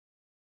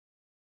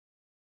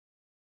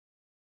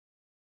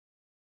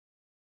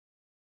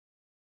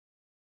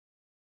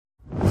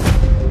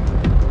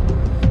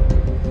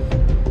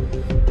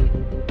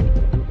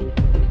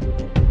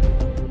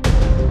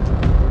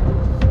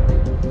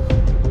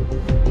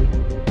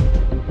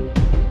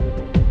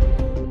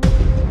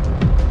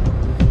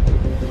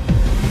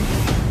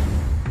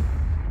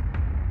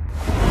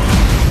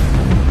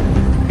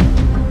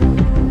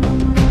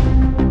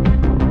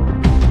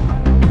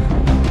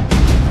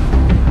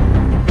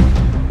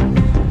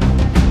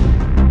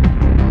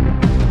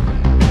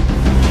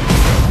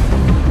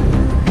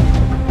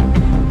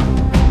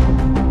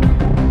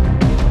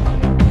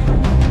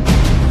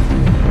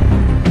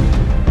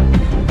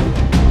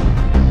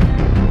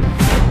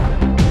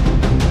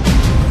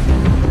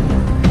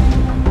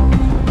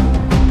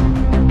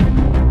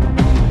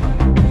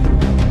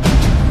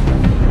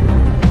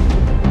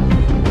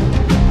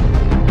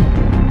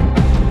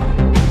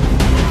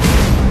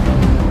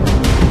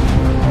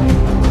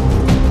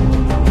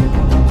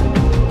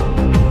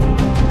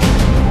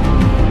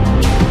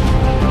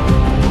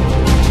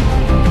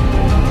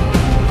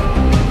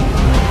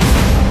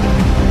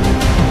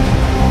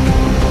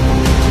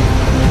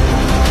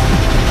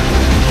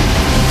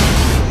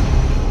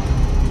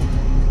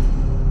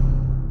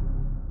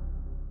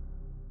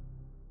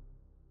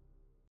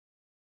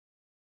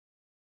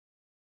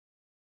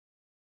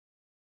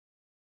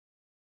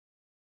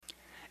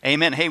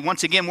Amen. Hey,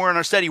 once again, we're in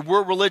our study,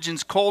 World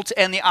Religions, Cults,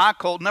 and the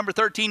Occult. Number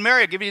 13,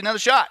 Mary, I'll give you another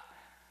shot.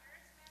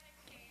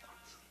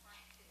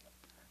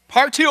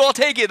 Part 2, I'll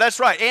take it. That's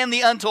right. And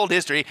the untold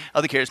history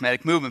of the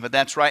charismatic movement. But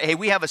that's right. Hey,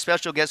 we have a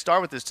special guest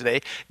star with us today.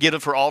 Give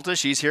it for Alta.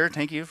 She's here.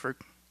 Thank you for...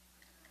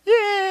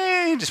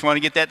 Yay! Just want to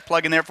get that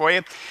plug in there for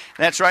you.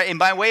 That's right. And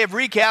by way of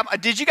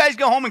recap, did you guys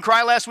go home and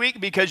cry last week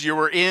because you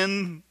were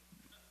in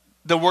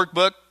the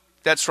workbook?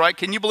 That's right.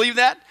 Can you believe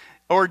that?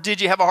 Or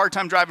did you have a hard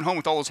time driving home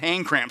with all those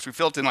hand cramps? We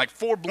filled in like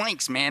 4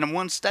 blanks, man, in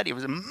one study. It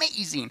was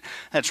amazing.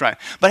 That's right.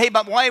 But hey,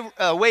 by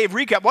way of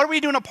recap, what are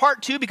we doing in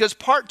part 2? Because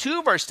part 2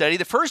 of our study,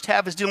 the first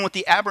half is dealing with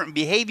the aberrant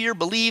behavior,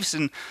 beliefs,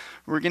 and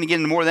we're going to get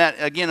into more of that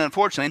again,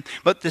 unfortunately.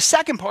 But the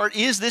second part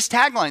is this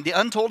tagline, the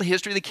untold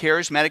history of the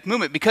charismatic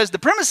movement. Because the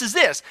premise is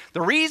this.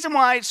 The reason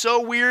why it's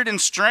so weird and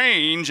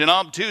strange and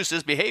obtuse,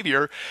 this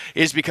behavior,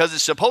 is because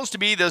it's supposed to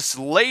be this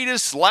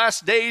latest,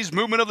 last days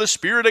movement of the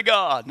Spirit of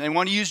God. And they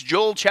want to use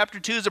Joel chapter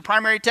 2 as a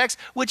primary text,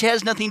 which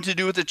has nothing to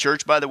do with the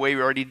church, by the way,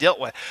 we already dealt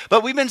with.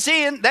 But we've been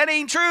seeing that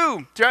ain't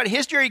true. Throughout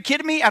history, are you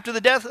kidding me? After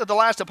the death of the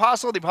last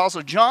apostle, the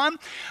Apostle John,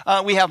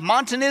 we have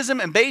Montanism,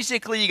 and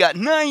basically you got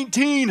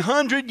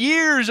 1,900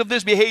 years of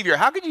this behavior.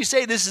 How could you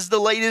say this is the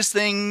latest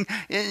thing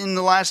in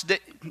the last day?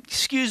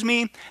 Excuse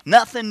me,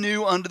 nothing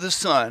new under the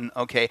sun,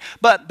 okay?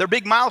 But their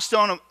big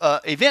milestone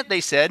event,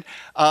 they said,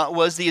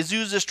 was the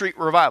Azusa Street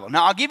Revival.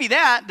 Now, I'll give you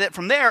that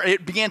from there,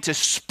 it began to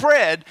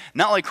spread,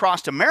 not only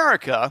across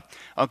America,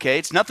 okay?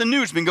 It's nothing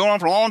new, it's been going on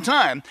for a long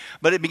time,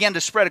 but it began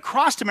to spread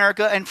across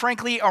America and,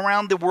 frankly,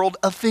 around the world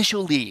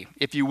officially,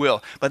 if you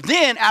will. But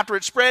then, after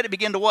it spread, it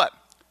began to what?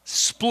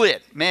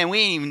 Split. Man, we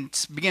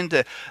ain't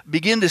even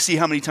begin to see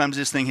how many times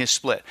this thing has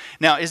split.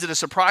 Now, is it a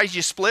surprise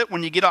you split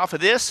when you get off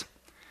of this?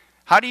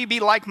 How do you be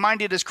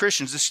like-minded as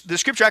Christians? The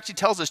scripture actually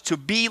tells us to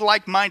be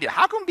like-minded.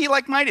 How can we be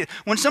like-minded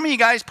when some of you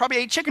guys probably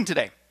ate chicken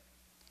today?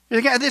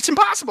 It's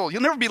impossible.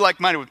 You'll never be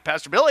like-minded with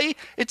Pastor Billy.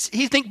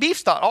 He think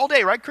beef's thought all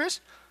day, right, Chris?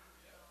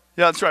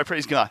 Yeah, that's right.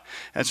 Praise God.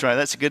 That's right.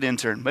 That's a good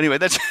intern. But anyway,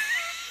 that's...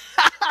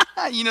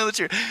 You know that's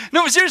true.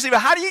 No, but seriously, but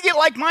how do you get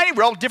like-minded?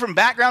 We're all different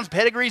backgrounds,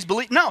 pedigrees,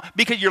 beliefs. No,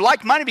 because you're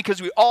like-minded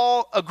because we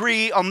all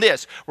agree on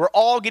this. We're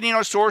all getting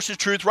our source of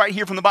truth right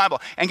here from the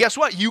Bible. And guess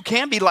what? You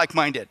can be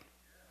like-minded.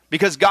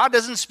 Because God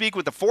doesn't speak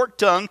with a forked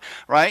tongue,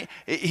 right?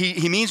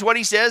 He means what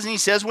he says, and he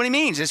says what he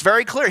means. It's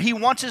very clear. He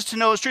wants us to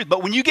know his truth.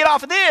 But when you get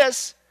off of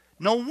this,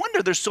 no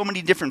wonder there's so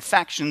many different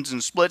factions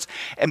and splits.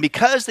 And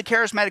because the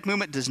charismatic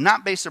movement does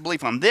not base their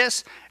belief on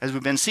this, as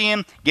we've been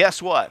seeing,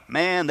 guess what?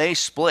 Man, they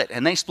split.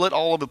 And they split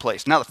all over the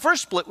place. Now, the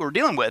first split we're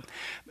dealing with,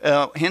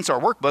 hence our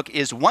workbook,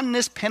 is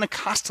oneness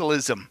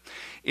Pentecostalism,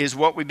 is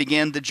what we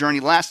began the journey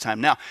last time.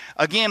 Now,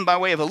 again, by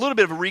way of a little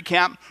bit of a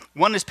recap,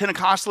 oneness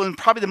Pentecostalism,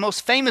 probably the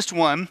most famous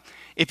one,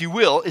 if you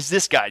will, is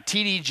this guy,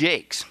 T.D.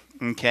 Jakes,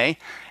 okay?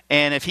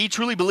 And if he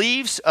truly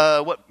believes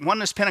what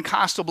oneness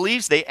Pentecostal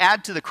believes, they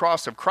add to the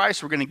cross of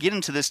Christ. We're going to get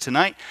into this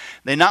tonight.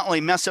 They not only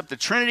mess up the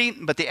Trinity,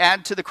 but they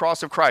add to the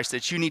cross of Christ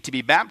that you need to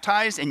be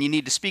baptized and you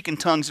need to speak in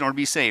tongues in order to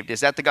be saved. Is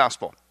that the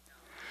gospel?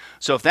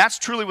 So if that's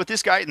truly what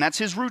this guy, and that's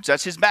his roots,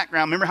 that's his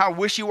background. Remember how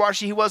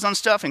wishy-washy he was on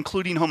stuff,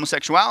 including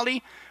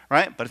homosexuality,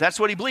 right? But if that's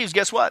what he believes,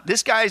 guess what?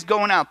 This guy's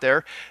going out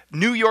there,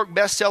 New York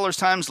bestsellers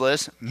times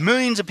list,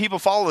 millions of people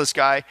follow this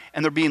guy,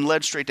 and they're being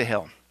led straight to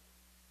hell.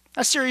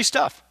 That's serious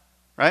stuff.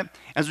 Right?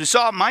 As we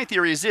saw, my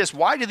theory is this.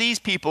 Why do these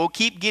people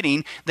keep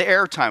getting the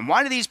airtime?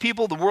 Why do these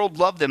people, the world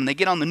love them? They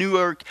get on the New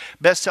York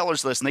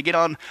bestsellers list, and they get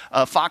on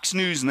Fox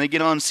News, and they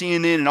get on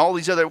CNN, and all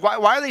these other... Why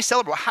are they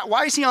celebrating?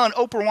 Why is he on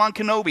Oprah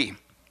Kenobi?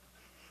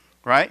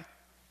 Right?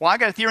 Well, I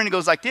got a theory that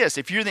goes like this.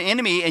 If you're the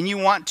enemy and you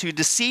want to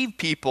deceive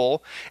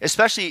people,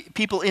 especially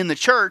people in the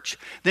church,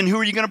 then who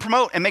are you going to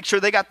promote and make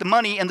sure they got the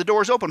money and the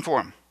doors open for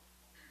them?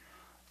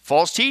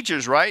 False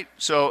teachers, right?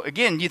 So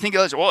again, you think,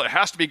 well, it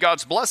has to be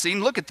God's blessing.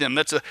 Look at them.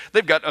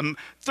 They've got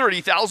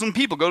 30,000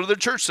 people go to their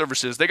church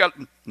services. They got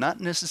not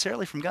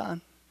necessarily from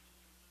God.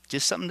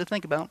 Just something to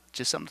think about.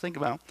 Just something to think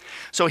about.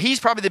 So he's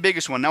probably the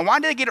biggest one. Now, why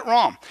did they get it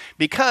wrong?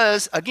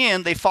 Because,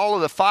 again, they follow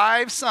the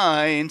 5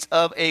 signs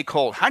of a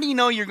cult. How do you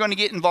know you're going to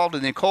get involved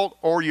in a cult,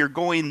 or you're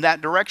going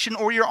that direction,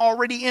 or you're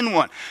already in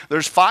one?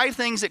 There's 5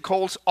 things that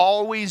cults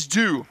always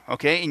do,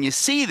 okay? And you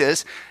see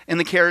this in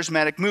the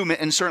charismatic movement,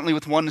 and certainly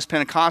with oneness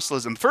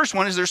Pentecostalism. The first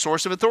one is their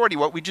source of authority,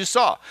 what we just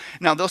saw.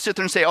 Now, they'll sit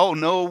there and say, oh,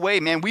 no way,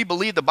 man, we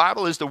believe the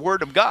Bible is the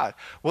Word of God.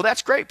 Well,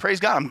 that's great. Praise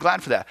God. I'm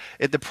glad for that.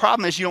 The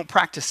problem is you don't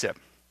practice it.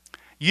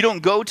 You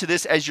don't go to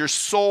this as your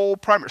sole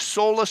primary.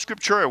 Sola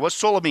scriptura. What's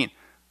sola mean?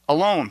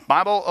 Alone.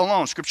 Bible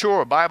alone.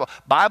 Scriptura. Bible.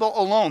 Bible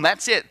alone.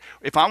 That's it.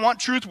 If I want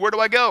truth, where do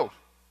I go?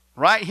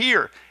 Right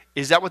here.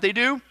 Is that what they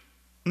do?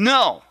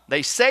 No.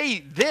 They say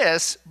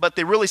this, but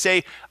they really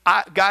say,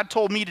 God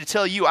told me to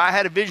tell you. I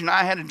had a vision.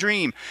 I had a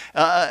dream.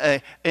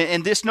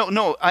 And this,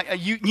 no.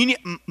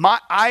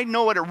 I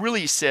know what it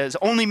really says.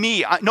 Only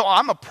me.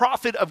 I'm a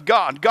prophet of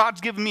God. God's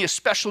given me a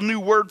special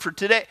new word for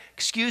today.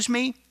 Excuse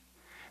me?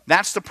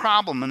 That's the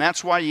problem, and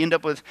that's why you end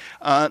up with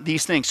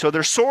these things. So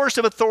their source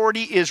of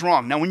authority is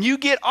wrong. Now, when you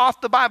get off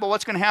the Bible,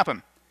 what's going to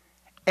happen?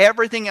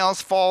 Everything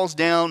else falls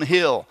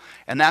downhill.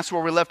 And that's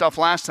where we left off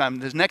last time.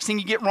 The next thing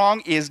you get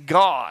wrong is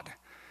God.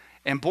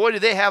 And boy, do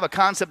they have a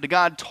concept of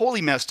God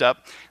totally messed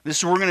up. This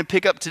is what we're going to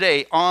pick up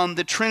today on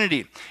the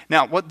Trinity.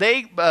 Now, what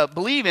they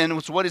believe in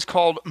was what is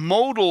called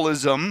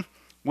modalism,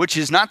 which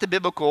is not the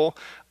biblical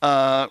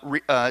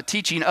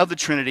teaching of the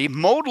Trinity.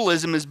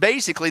 Modalism is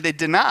basically they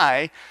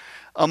deny,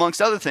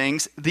 amongst other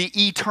things, the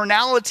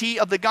eternality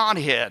of the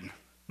Godhead.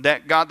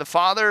 That God the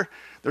Father,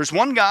 there's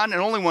one God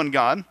and only one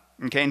God.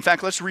 Okay, in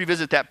fact, let's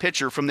revisit that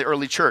picture from the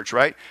early church,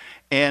 right?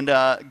 And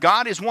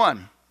God is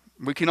one.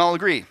 We can all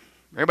agree.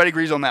 Everybody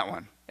agrees on that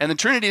one. And the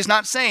Trinity is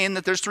not saying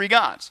that there's three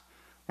gods.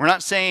 We're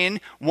not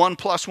saying 1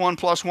 + 1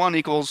 + 1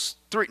 equals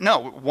 3.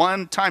 No,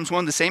 1 times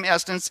 1, the same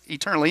essence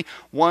eternally.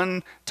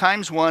 1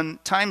 times 1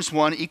 times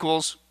 1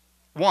 equals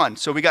 1.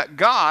 So we got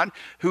God,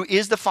 who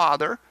is the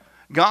Father.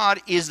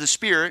 God is the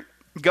Spirit.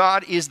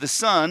 God is the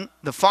Son.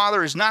 The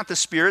Father is not the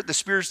Spirit. The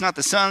Spirit's not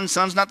the Son.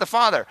 Son's not the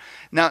Father.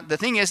 Now, the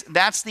thing is,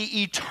 that's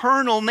the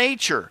eternal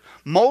nature.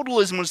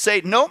 Modalism would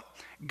say, nope,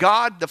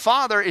 God the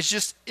Father is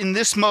just in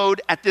this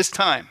mode at this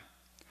time.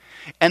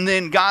 And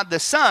then God the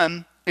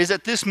Son is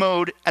at this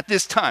mode at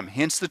this time,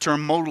 hence the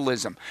term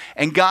modalism.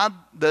 And God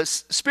the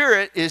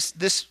Spirit is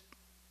this,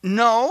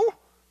 no,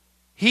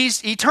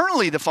 he's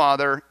eternally the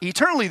Father,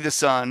 eternally the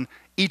Son,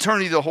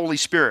 eternally the Holy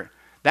Spirit.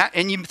 That,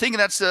 and you think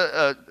that's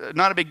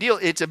not a big deal.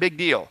 It's a big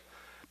deal.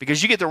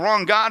 Because you get the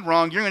wrong God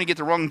wrong, you're going to get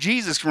the wrong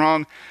Jesus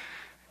wrong,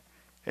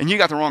 and you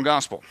got the wrong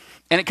gospel.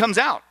 And it comes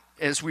out,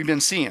 as we've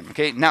been seeing.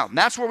 Okay, now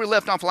that's where we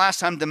left off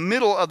last time, the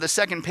middle of the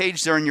second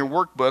page there in your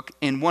workbook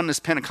in Oneness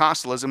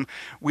Pentecostalism.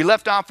 We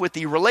left off with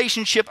the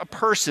relationship of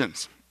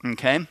persons.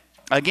 Okay,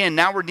 again,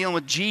 now we're dealing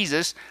with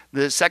Jesus,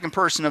 the second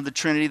person of the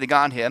Trinity, the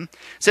Godhead. It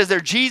says there,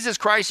 Jesus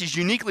Christ is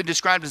uniquely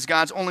described as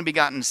God's only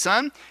begotten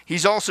Son.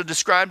 He's also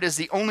described as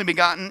the only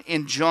begotten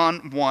in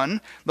John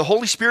 1. The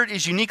Holy Spirit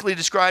is uniquely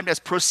described as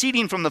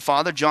proceeding from the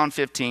Father, John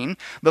 15.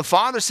 The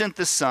Father sent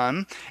the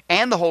Son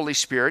and the Holy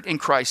Spirit in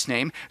Christ's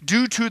name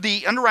due to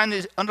the, underline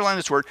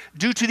this word,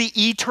 due to the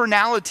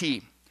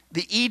eternality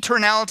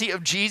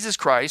of Jesus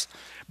Christ.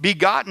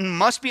 Begotten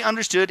must be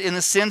understood in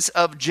the sense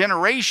of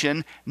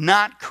generation,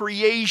 not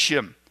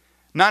creation.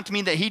 Not to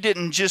mean that he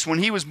didn't just, when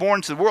he was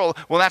born to the world,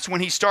 well, that's when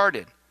he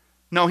started.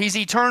 No, he's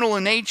eternal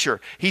in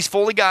nature. He's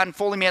fully God and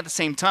fully man at the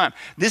same time.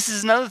 This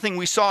is another thing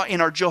we saw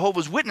in our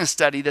Jehovah's Witness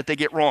study that they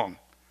get wrong.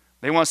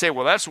 They want to say,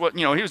 well, that's what,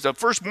 he was the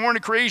firstborn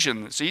of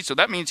creation. See, so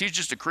that means he's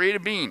just a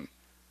created being.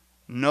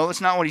 No,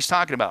 that's not what he's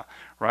talking about,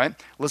 right?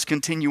 Let's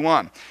continue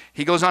on.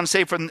 He goes on to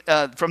say,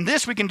 from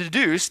this we can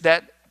deduce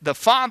that the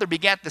Father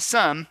begat the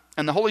Son,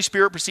 and the Holy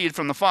Spirit proceeded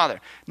from the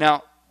Father.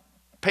 Now,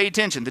 pay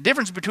attention. The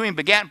difference between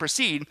begat and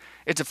proceed,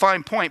 it's a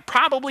fine point.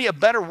 Probably a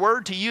better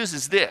word to use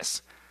is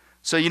this,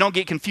 so you don't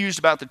get confused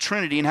about the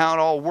Trinity and how it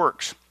all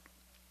works.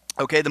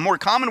 Okay, the more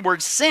common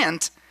word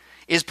sent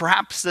is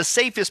perhaps the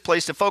safest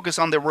place to focus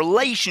on the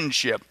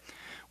relationship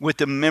with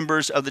the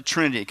members of the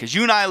Trinity. Because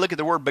you and I look at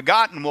the word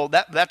begotten, well,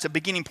 that's a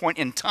beginning point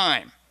in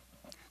time.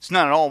 It's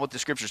not at all what the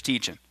Scripture's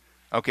teaching.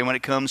 Okay, when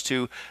it comes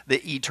to the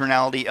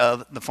eternality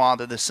of the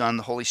Father, the Son,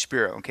 the Holy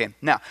Spirit. Okay,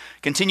 now,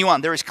 continue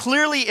on. There is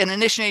clearly an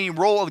initiating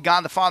role of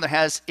God the Father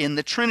has in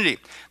the Trinity.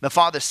 The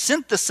Father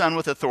sent the Son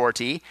with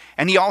authority,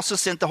 and he also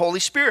sent the Holy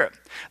Spirit.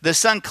 The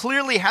Son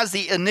clearly has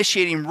the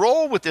initiating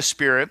role with the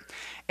Spirit,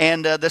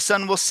 and the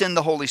Son will send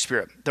the Holy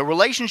Spirit. The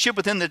relationship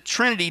within the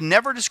Trinity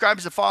never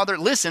describes the Father.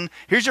 Listen,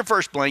 here's your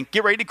first blank.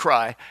 Get ready to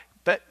cry.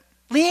 But,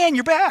 Leanne,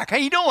 you're back. How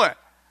you doing?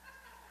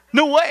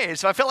 No way.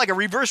 So I felt like a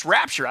reverse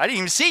rapture. I didn't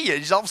even see you.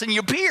 Just all of a sudden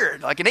you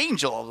appeared like an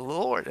angel of the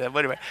Lord.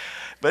 Anyway,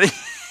 but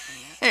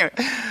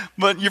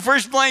your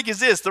first blank is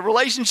this. The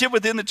relationship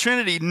within the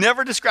Trinity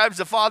never describes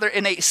the Father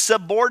in a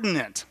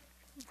subordinate,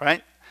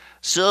 right?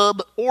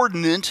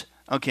 Subordinate,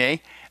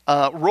 okay,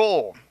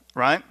 role,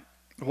 right?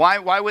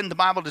 Why wouldn't the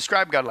Bible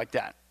describe God like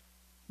that?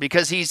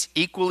 Because he's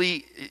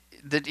equally,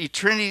 the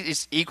Trinity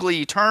is equally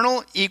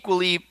eternal,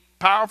 equally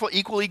powerful,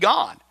 equally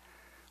God.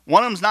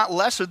 One of them's not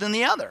lesser than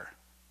the other.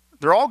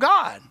 They're all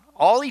God,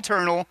 all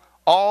eternal,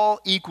 all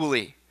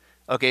equally.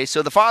 Okay,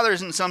 so the Father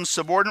is in some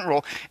subordinate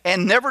role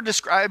and never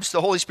describes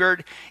the Holy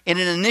Spirit in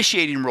an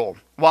initiating role.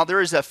 While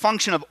there is a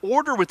function of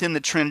order within the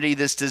Trinity,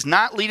 this does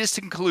not lead us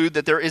to conclude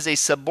that there is a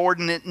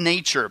subordinate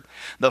nature.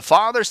 The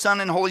Father,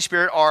 Son, and Holy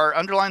Spirit are,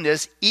 underline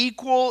this,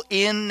 equal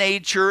in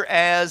nature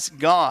as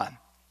God.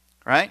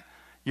 Right?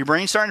 Your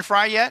brain starting to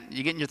fry yet?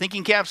 You getting your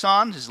thinking caps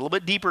on? Just a little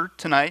bit deeper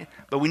tonight.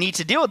 But we need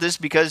to deal with this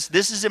because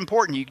this is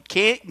important. You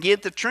can't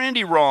get the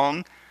Trinity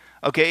wrong,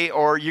 okay,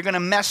 or you're going to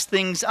mess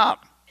things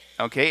up.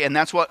 Okay, and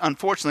that's what,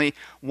 unfortunately,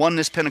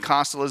 Oneness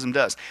Pentecostalism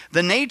does.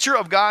 The nature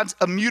of God's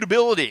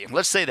immutability.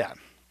 Let's say that.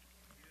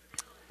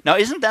 Now,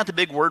 isn't that the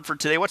big word for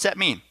today? What's that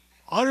mean?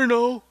 I don't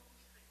know.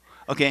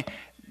 Okay,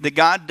 that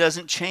God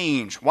doesn't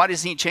change. Why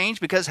doesn't he change?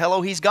 Because,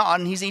 hello, he's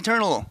God and he's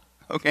eternal.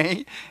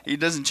 Okay, he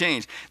doesn't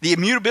change. The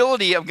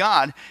immutability of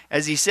God,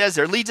 as he says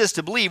there, leads us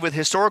to believe with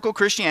historical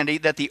Christianity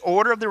that the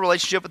order of the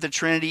relationship with the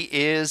Trinity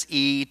is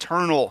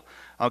eternal.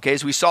 Okay,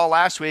 as we saw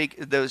last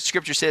week, the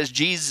scripture says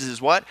Jesus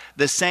is what?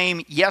 The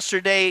same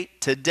yesterday,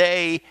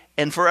 today,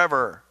 and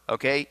forever.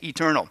 Okay,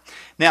 eternal.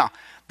 Now,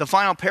 the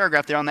final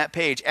paragraph there on that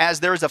page,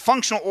 as there is a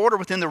functional order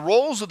within the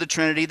roles of the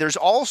Trinity, there's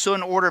also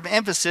an order of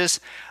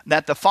emphasis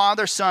that the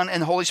Father, Son,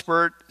 and the Holy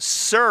Spirit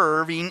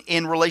serving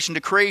in relation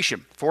to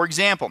creation. For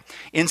example,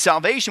 in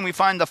salvation, we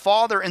find the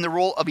Father in the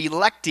role of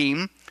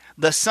electing,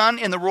 the Son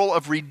in the role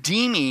of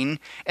redeeming,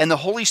 and the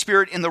Holy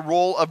Spirit in the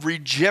role of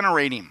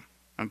regenerating.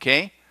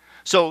 Okay?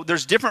 So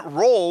there's different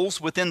roles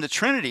within the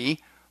Trinity,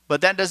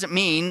 but that doesn't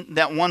mean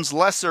that one's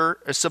lesser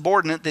or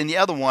subordinate than the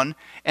other one,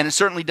 and it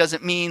certainly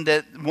doesn't mean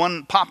that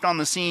one popped on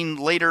the scene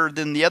later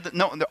than the other.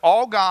 No, they're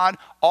all God,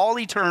 all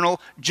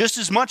eternal, just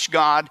as much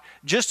God,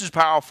 just as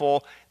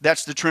powerful.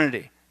 That's the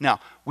Trinity. Now,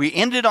 we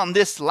ended on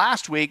this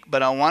last week,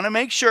 but I want to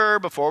make sure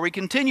before we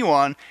continue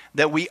on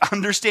that we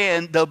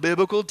understand the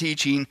biblical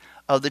teaching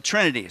of the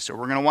Trinity. So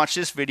we're going to watch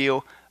this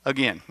video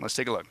again. Let's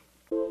take a look.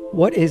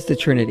 What is the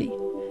Trinity?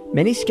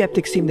 Many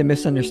skeptics seem to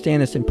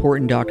misunderstand this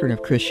important doctrine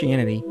of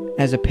Christianity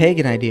as a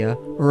pagan idea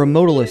or a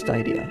modalist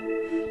idea,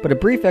 but a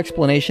brief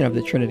explanation of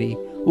the Trinity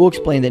will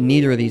explain that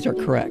neither of these are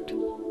correct.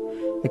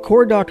 The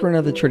core doctrine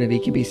of the Trinity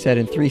can be said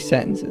in 3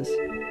 sentences.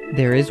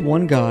 There is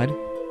one God,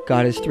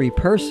 God is 3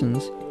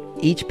 persons,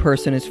 each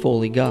person is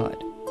fully God.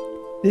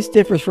 This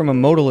differs from a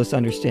modalist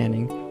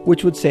understanding,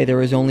 which would say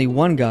there is only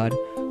one God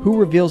who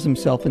reveals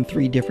himself in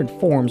 3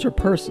 different forms or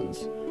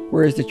persons,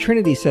 whereas the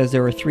Trinity says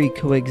there are 3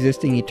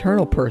 coexisting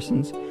eternal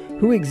persons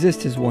who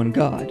exist as one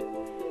God.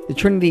 The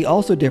Trinity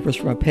also differs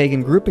from a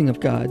pagan grouping of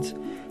gods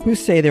who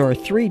say there are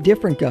 3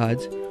 different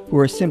gods who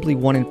are simply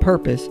one in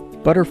purpose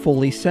but are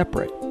fully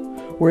separate,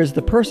 whereas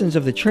the persons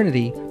of the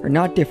Trinity are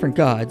not different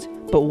gods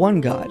but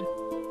one God.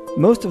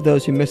 Most of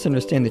those who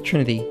misunderstand the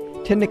Trinity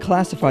tend to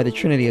classify the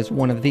Trinity as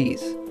one of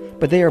these,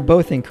 but they are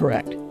both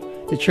incorrect.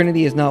 The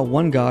Trinity is not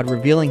one God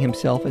revealing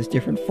himself as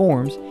different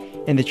forms,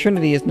 and the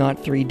Trinity is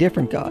not 3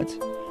 different gods.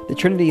 The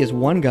Trinity is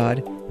one God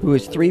who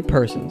is 3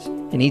 persons,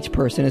 and each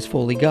person is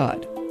fully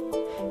God.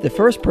 The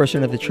first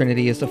person of the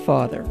Trinity is the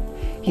Father.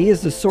 He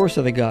is the source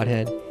of the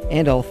Godhead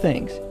and all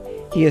things.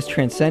 He is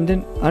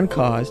transcendent,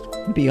 uncaused,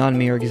 and beyond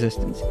mere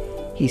existence.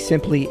 He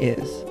simply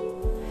is.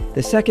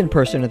 The second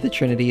person of the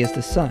Trinity is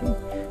the Son,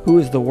 who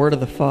is the Word of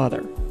the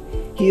Father.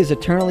 He is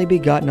eternally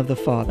begotten of the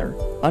Father,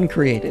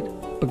 uncreated,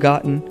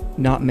 begotten,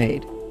 not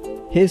made.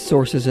 His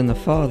source is in the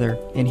Father,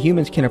 and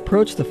humans can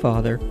approach the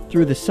Father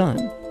through the Son.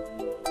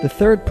 The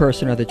third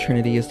person of the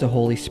Trinity is the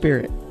Holy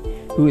Spirit,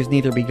 who is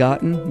neither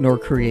begotten nor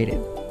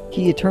created.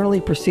 He eternally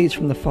proceeds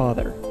from the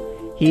Father.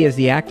 He is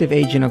the active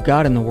agent of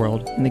God in the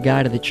world and the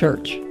guide of the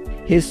church.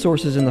 His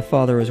source is in the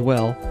Father as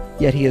well,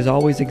 yet he has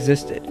always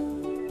existed.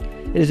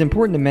 It is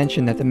important to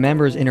mention that the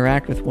members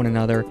interact with one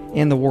another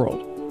and the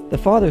world. The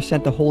Father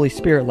sent the Holy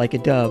Spirit like a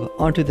dove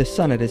onto the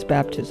Son at his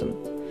baptism.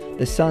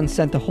 The Son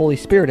sent the Holy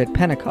Spirit at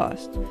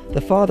Pentecost.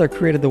 The Father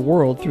created the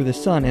world through the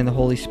Son and the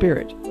Holy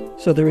Spirit.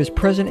 So there is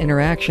present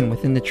interaction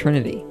within the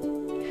Trinity.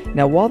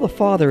 Now, while the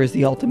Father is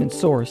the ultimate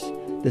source,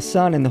 the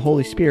Son and the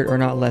Holy Spirit are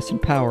not less in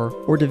power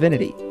or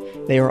divinity.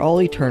 They are all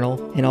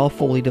eternal and all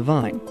fully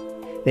divine.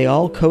 They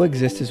all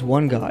coexist as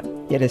one God,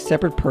 yet as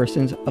separate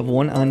persons of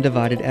one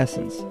undivided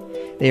essence.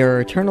 They are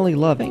eternally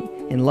loving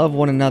and love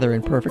one another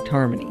in perfect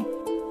harmony.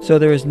 So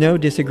there is no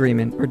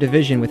disagreement or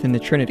division within the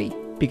Trinity,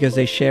 because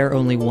they share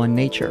only one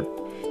nature.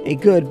 A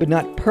good but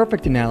not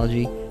perfect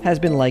analogy has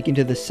been likened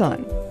to the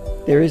sun.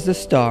 There is the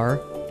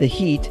star, the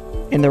heat,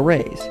 and the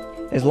rays.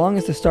 As long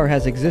as the star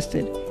has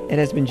existed, it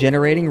has been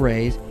generating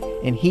rays,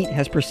 and heat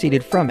has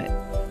proceeded from it.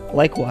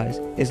 Likewise,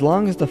 as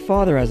long as the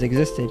Father has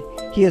existed,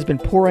 he has been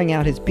pouring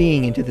out his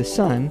being into the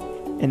Son,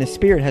 and the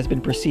Spirit has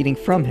been proceeding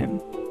from him.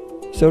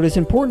 So it is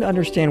important to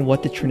understand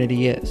what the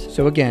Trinity is.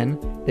 So again,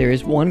 there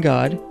is one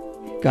God.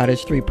 God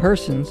is 3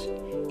 persons.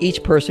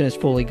 Each person is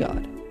fully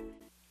God.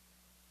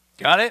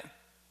 Got it?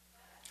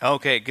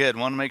 Okay, good.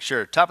 Want to make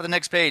sure. Top of the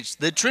next page,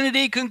 the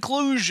Trinity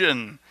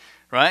conclusion.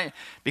 Right?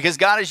 Because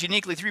God is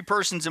uniquely 3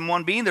 persons in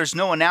one being, there's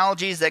no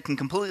analogies that can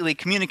completely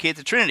communicate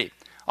the Trinity.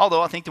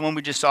 Although I think the one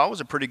we just saw was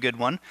a pretty good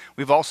one.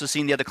 We've also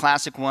seen the other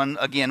classic one,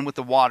 again, with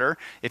the water.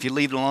 If you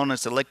leave it alone,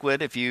 it's a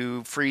liquid. If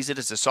you freeze it,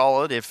 it's a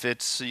solid. If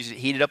it's you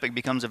heat it up, it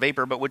becomes a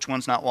vapor. But which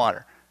one's not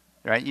water?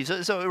 Right?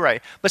 Right.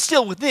 But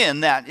still within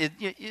that,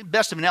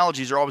 best of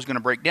analogies are always going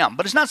to break down.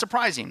 But it's not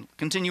surprising.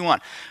 Continue on.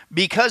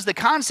 Because the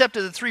concept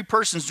of the 3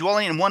 persons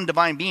dwelling in one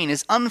divine being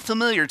is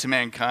unfamiliar to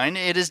mankind,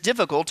 it is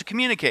difficult to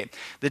communicate.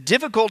 The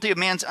difficulty of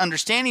man's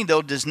understanding,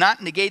 though, does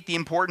not negate the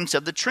importance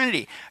of the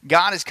Trinity.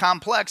 God is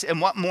complex,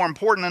 and what more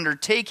important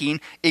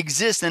undertaking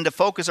exists than to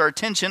focus our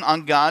attention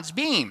on God's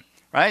being?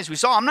 Right? As we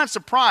saw, I'm not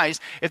surprised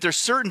if there's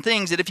certain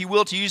things that, if you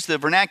will, to use the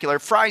vernacular,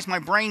 fries my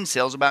brain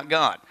cells about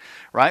God.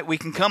 Right? We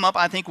can come up,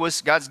 I think,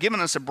 God's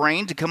given us a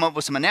brain to come up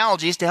with some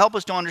analogies to help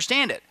us to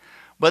understand it.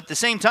 But at the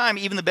same time,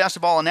 even the best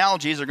of all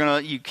analogies are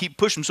going to, you keep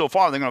pushing them so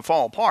far, they're going to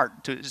fall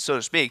apart, so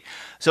to speak.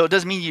 So it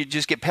doesn't mean you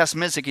just get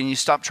pessimistic and you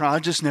stop trying, I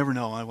just never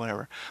know,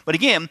 whatever. But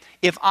again,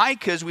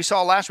 because we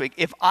saw last week,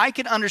 if I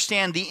could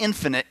understand the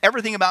infinite,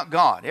 everything about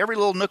God, every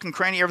little nook and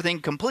cranny, everything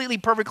completely,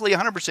 perfectly,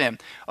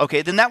 100%,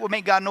 okay, then that would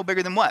make God no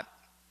bigger than what?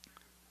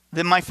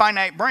 Than my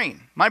finite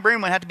brain. My brain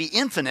would have to be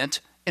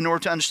infinite in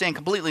order to understand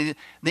completely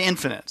the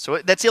infinite. So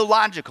that's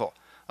illogical.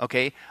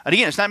 Okay? And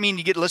again, it's not meaning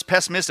you get less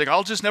pessimistic.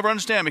 I'll just never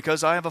understand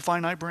because I have a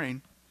finite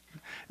brain.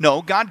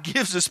 No, God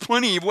gives us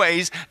plenty of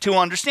ways to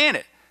understand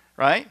it,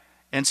 right?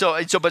 And so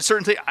but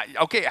certain things,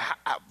 okay,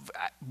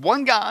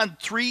 one God,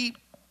 three,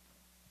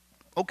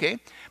 okay.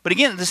 But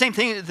again, the same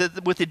thing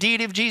with the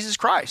deity of Jesus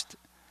Christ.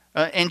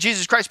 And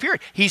Jesus Christ,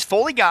 period. He's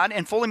fully God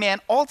and fully man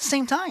all at the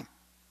same time.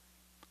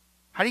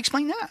 How do you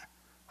explain that?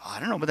 I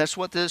don't know, but that's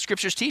what the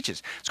Scriptures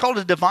teaches. It's called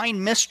a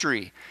divine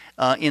mystery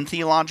in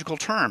theological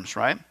terms,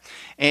 right?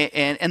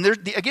 And there,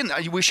 again,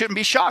 we shouldn't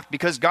be shocked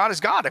because God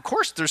is God. Of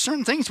course, there's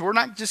certain things we're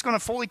not just going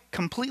to fully,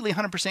 completely,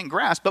 100%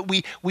 grasp, but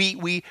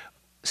we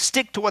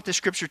stick to what the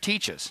Scripture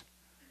teaches,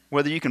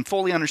 whether you can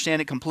fully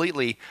understand it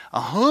completely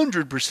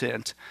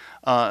 100%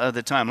 of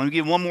the time. Let me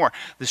give you one more.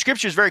 The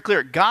Scripture is very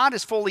clear. God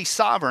is fully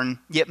sovereign,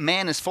 yet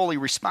man is fully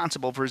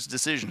responsible for his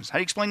decisions. How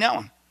do you explain that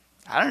one?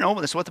 I don't know, but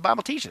that's what the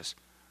Bible teaches.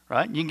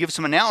 Right? You can give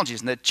some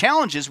analogies. And the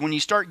challenge is when you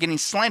start getting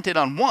slanted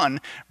on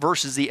one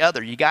versus the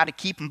other. You got to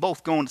keep them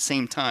both going at the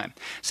same time.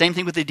 Same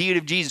thing with the deity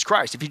of Jesus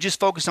Christ. If you just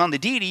focus on the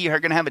deity, you're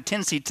going to have a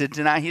tendency to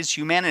deny his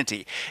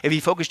humanity. If you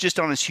focus just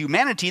on his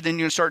humanity, then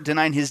you're going to start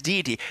denying his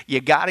deity.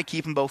 You got to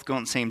keep them both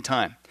going at the same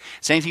time.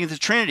 Same thing with the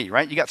Trinity,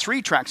 right? You got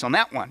 3 tracks on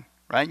that one,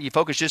 right? You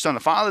focus just on the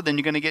Father, then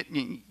you're going to get,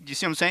 you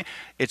see what I'm saying?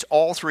 It's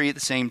all 3 at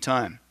the same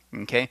time.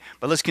 Okay,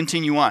 but let's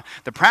continue on.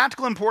 The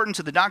practical importance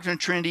of the doctrine of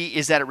Trinity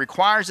is that it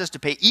requires us to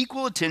pay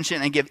equal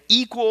attention and give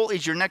equal,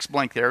 is your next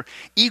blank there,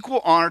 equal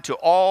honor to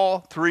all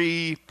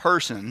 3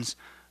 persons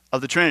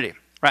of the Trinity.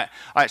 Right.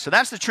 All right, so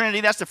that's the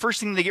Trinity. That's the first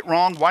thing they get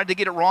wrong. Why did they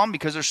get it wrong?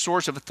 Because their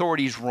source of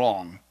authority is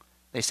wrong.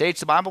 They say it's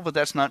the Bible, but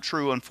that's not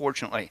true,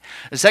 unfortunately.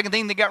 The second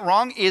thing they got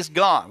wrong is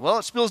God. Well,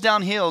 it spills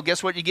downhill.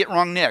 Guess what you get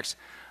wrong next?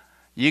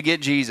 You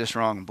get Jesus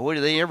wrong. Boy,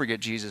 do they ever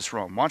get Jesus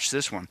wrong. Watch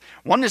this one.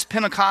 Oneness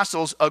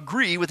Pentecostals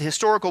agree with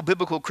historical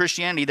biblical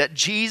Christianity that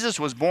Jesus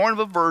was born of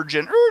a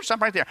virgin.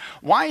 Stop right there.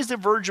 Why is the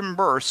virgin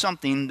birth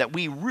something that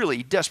we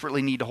really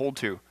desperately need to hold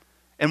to?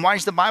 And why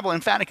is the Bible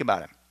emphatic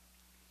about it?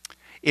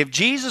 If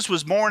Jesus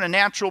was born a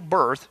natural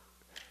birth,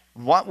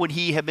 what would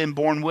he have been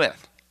born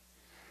with?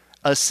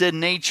 A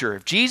sin nature.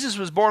 If Jesus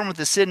was born with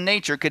a sin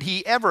nature, could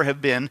he ever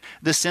have been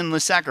the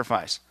sinless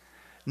sacrifice?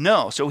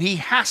 No, so he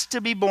has to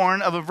be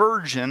born of a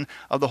virgin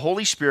of the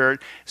Holy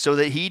Spirit so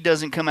that he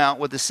doesn't come out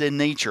with a sin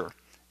nature.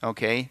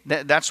 Okay,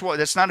 that's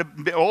not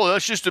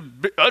that's just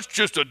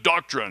a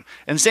doctrine.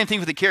 And the same thing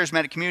with the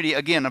charismatic community.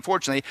 Again,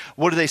 unfortunately,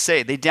 what do they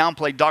say? They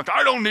downplay doctrine.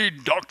 I don't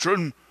need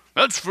doctrine.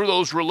 That's for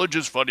those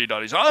religious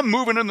fuddy-duddies. I'm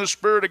moving in the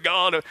Spirit of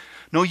God.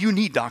 No, you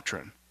need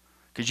doctrine.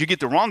 Because you get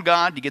the wrong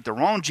God, you get the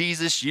wrong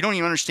Jesus, you don't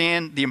even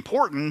understand the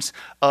importance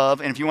of,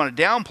 and if you want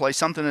to downplay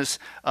something as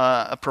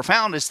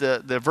profound as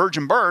the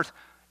virgin birth,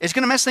 it's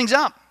going to mess things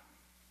up.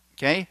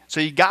 Okay? So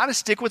you got to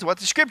stick with what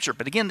the Scripture.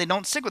 But again, they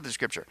don't stick with the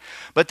Scripture.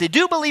 But they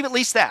do believe at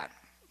least that.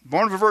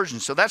 Born of a virgin.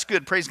 So that's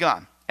good. Praise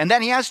God. And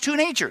then he has 2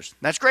 natures.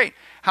 That's great.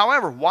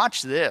 However,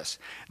 watch this.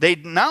 They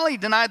not only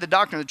deny the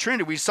doctrine of the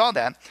Trinity, we saw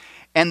that,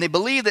 and they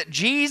believe that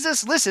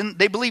Jesus, listen,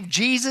 they believe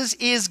Jesus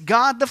is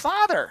God the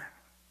Father.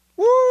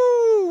 Woo!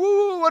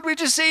 Woo! What did we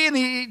just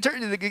see?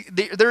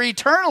 They're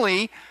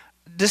eternally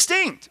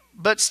distinct,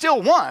 but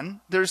still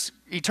one. There's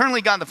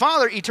eternally God the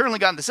Father, eternally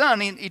God the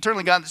Son, and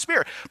eternally God the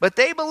Spirit. But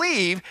they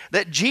believe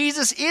that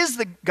Jesus is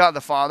the God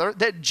the Father,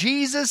 that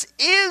Jesus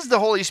is the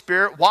Holy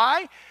Spirit.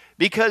 Why?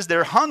 Because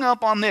they're hung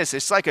up on this.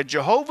 It's like a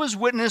Jehovah's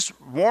Witness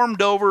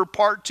warmed over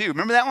part 2.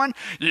 Remember that one?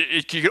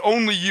 You can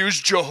only use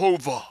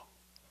Jehovah.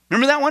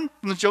 Remember that one?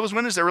 From the Jehovah's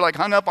Witness, they were like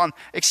hung up on,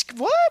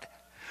 what?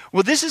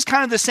 Well, this is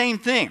kind of the same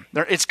thing.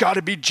 It's got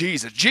to be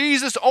Jesus.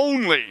 Jesus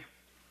only,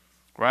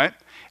 right?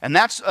 And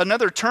that's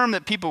another term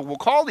that people will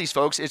call these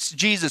folks. It's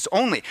Jesus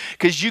only,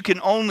 because you can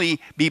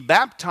only be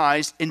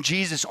baptized in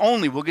Jesus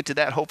only. We'll get to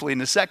that hopefully in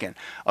a second,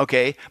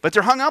 okay? But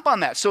they're hung up on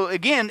that. So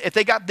again, if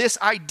they got this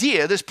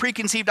idea, this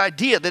preconceived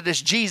idea that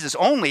it's Jesus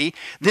only,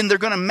 then they're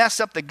going to mess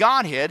up the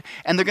Godhead,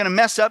 and they're going to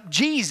mess up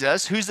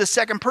Jesus, who's the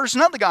second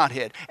person of the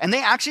Godhead. And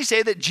they actually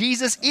say that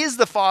Jesus is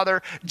the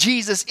Father,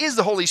 Jesus is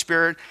the Holy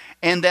Spirit,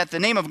 and that the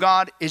name of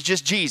God is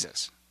just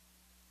Jesus.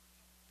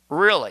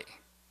 Really?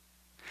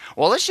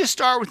 Well, let's just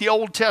start with the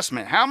Old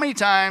Testament. How many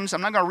times,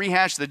 I'm not going to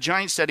rehash the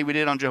giant study we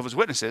did on Jehovah's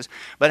Witnesses,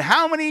 but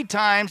how many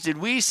times did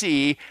we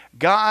see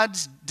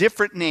God's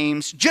different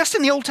names just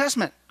in the Old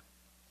Testament?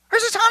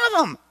 There's a ton of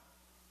them,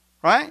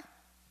 right?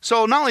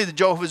 So not only the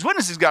Jehovah's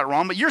Witnesses got it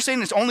wrong, but you're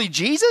saying it's only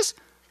Jesus?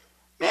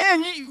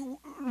 Man,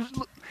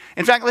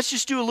 in fact, let's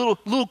just do a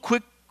little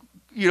quick,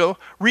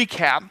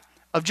 recap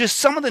of just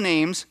some of the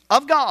names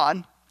of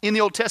God in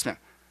the Old Testament.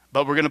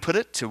 But we're going to put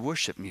it to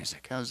worship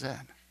music. How's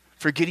that?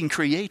 For getting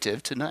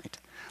creative tonight.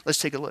 Let's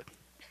take a look.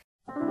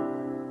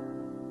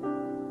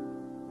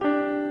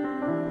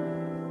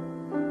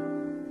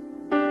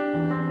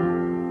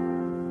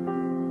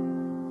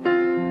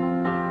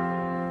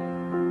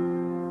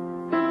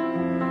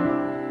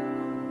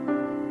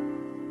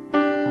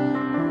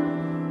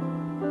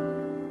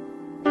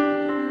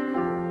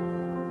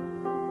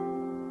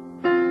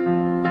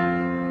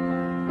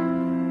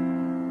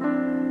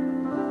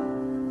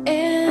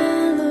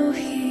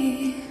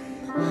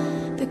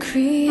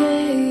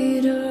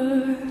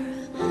 Creator,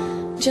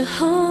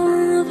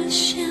 Jehovah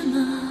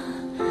Shammah,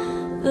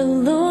 the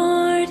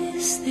Lord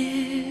is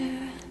there.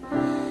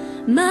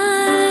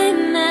 My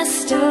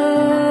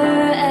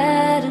Master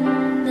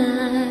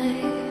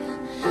Adonai,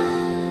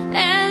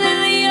 and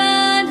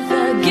Elion,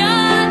 the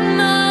God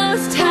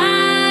Most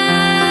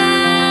High.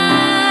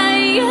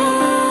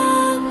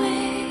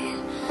 Yahweh,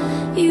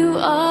 you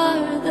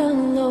are the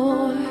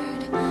Lord,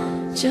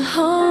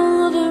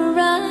 Jehovah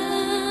Ra,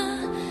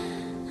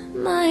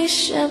 my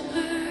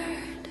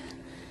shepherd.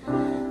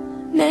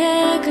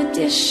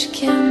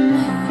 Megadishkem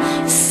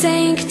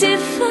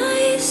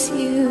sanctifies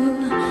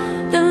you,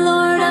 the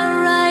Lord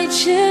our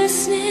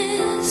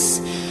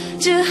righteousness,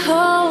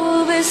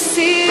 Jehovah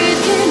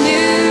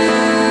Sidkenu.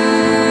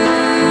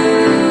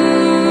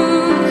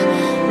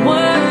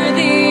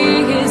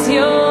 Worthy is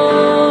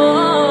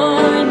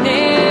your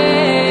name,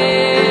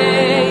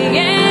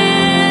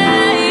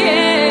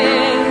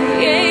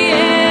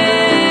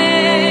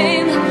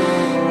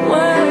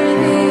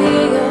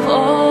 worthy of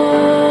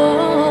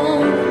all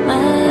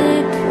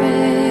my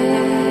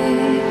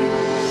praise.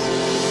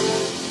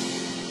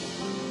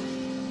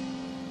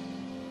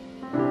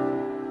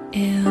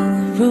 El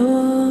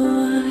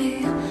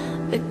Roy,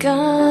 the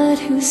God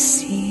who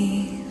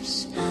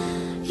sees,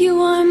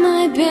 you are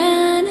my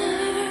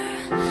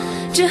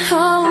banner,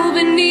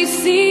 Jehovah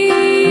Nissi,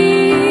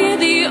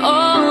 the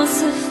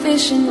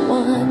all-sufficient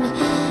one,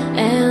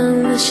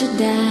 El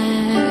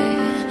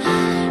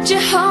Shaddai,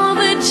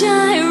 Jehovah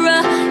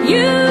Jireh,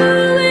 you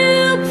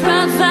will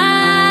provide.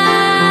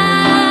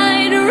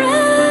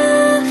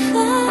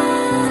 Rapha,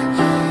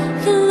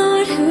 the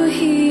Lord who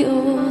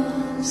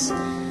heals,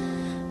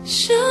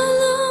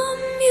 Shalom,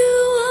 you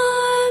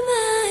are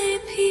my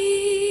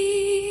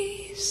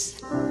peace.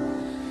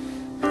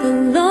 The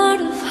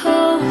Lord of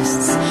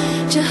hosts,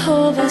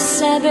 Jehovah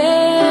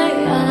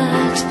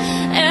Sabaoth,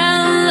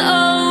 El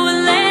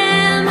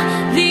Olam,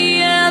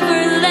 the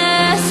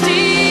everlasting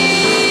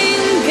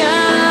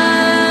God.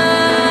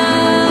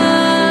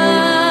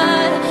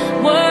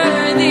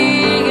 Worthy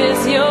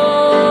is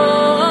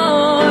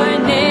your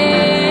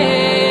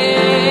name,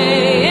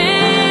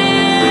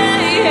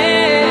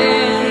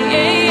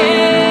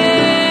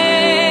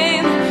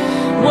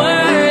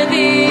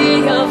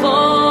 worthy of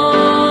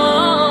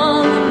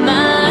all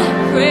my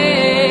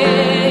praise.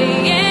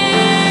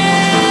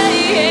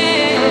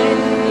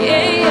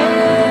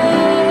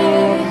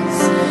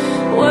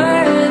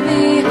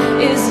 Worthy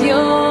is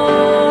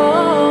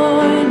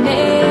your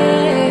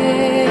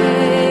name,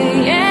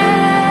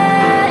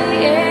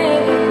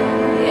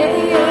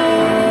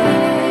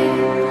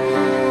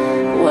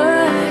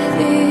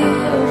 worthy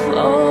of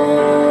all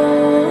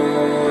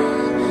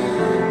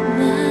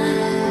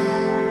my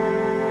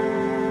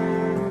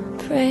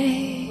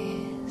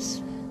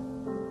praise.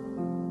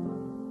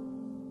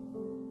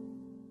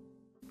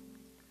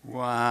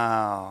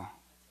 Wow.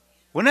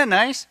 Wasn't that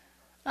nice?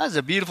 That was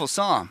a beautiful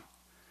psalm.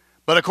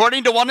 But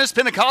according to Oneness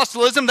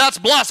Pentecostalism, that's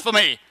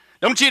blasphemy.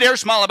 Don't you dare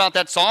smile about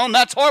that psalm.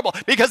 That's horrible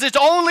because it's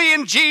only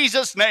in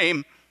Jesus'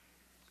 name.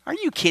 Are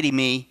you kidding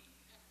me?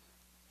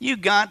 You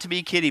got to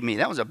be kidding me.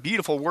 That was a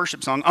beautiful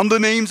worship song on the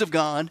names of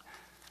God.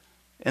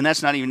 And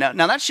that's not even,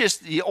 now that's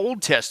just the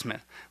Old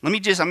Testament. I'm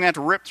going to have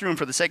to rip through them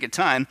for the sake of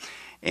time.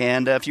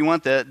 And if you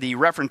want the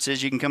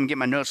references, you can come and get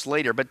my notes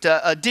later. But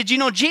did you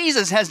know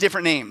Jesus has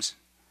different names?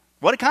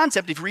 What a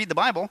concept if you read the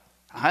Bible.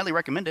 I highly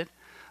recommend it.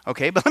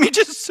 Okay, but let me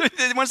just, I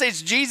want to say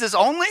it's Jesus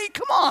only?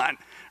 Come on,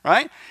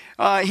 right?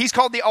 He's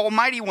called the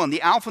Almighty One,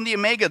 the Alpha and the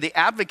Omega, the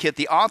Advocate,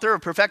 the Author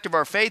of Perfect of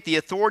our faith, the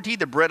Authority,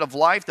 the Bread of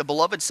Life, the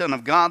Beloved Son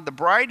of God, the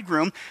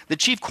Bridegroom, the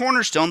Chief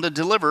Cornerstone, the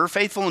Deliverer,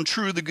 Faithful and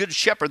True, the Good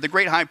Shepherd, the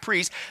Great High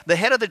Priest, the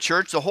Head of the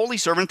Church, the Holy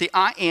Servant, the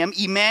I Am,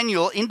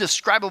 Emmanuel,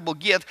 Indescribable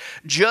Gift,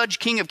 Judge,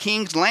 King of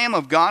Kings, Lamb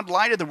of God,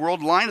 Light of the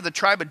World, Lion of the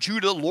Tribe of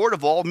Judah, Lord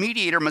of all,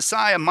 Mediator,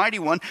 Messiah, Mighty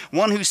One,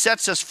 One who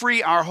sets us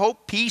free, our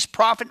hope, peace,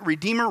 Prophet,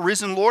 Redeemer,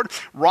 Risen Lord,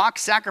 Rock,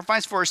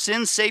 Sacrifice for our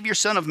sins, Savior,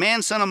 Son of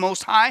Man, Son of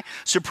Most High,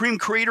 Supreme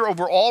Creator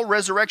over all,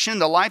 Resurrection,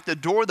 the life, the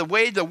door, the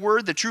way, the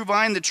word, the true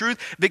vine, the truth,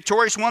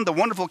 Victorious One, the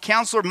Wonderful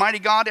Counselor, Mighty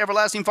God,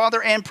 Everlasting Father,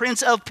 and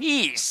Prince of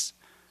Peace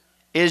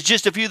is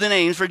just a few of the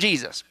names for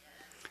Jesus.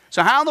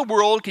 So how in the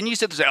world can you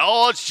sit there and say,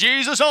 oh, it's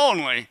Jesus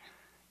only?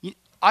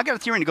 I got a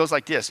theory and it goes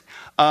like this.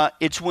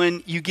 It's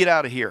when you get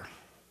out of here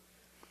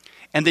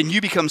and then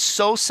you become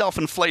so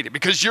self-inflated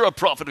because you're a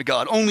prophet of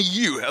God. Only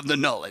you have the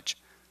knowledge.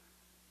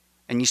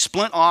 And you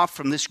splint off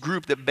from this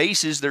group that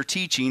bases their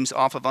teachings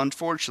off of,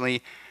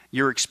 unfortunately,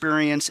 your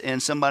experience,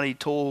 and somebody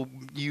told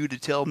you to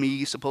tell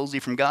me, supposedly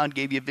from God,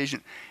 gave you a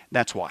vision.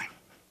 That's why.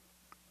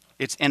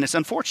 It's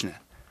unfortunate.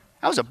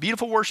 That was a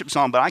beautiful worship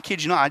song, but I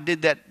kid you not, I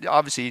did that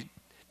obviously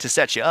to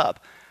set you up.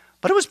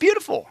 But it was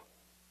beautiful.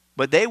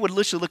 But they would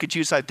literally look at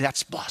you and say,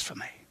 that's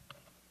blasphemy.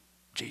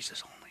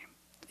 Jesus only.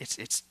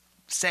 It's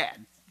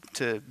sad,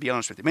 to be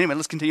honest with you. But anyway,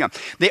 let's continue on.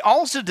 They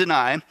also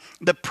deny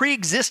the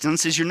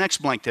pre-existence, is your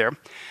next blank there,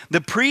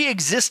 the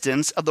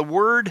pre-existence of the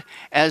Word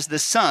as the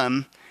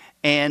Son,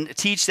 and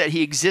teach that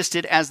he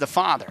existed as the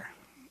Father.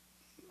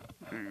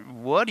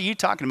 what are you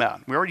talking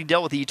about? We already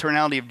dealt with the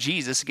eternality of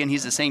Jesus. Again,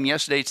 he's the same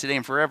yesterday, today,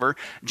 and forever.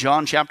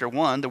 John chapter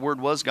 1, the Word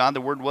was God,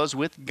 the Word was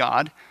with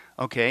God.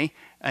 Okay,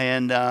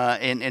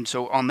 and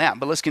so on that.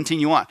 But let's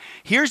continue on.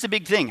 Here's the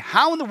big thing.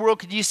 How in the world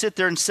could you sit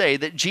there and say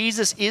that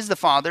Jesus is the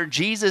Father,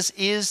 Jesus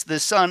is the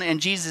Son, and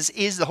Jesus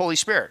is the Holy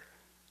Spirit?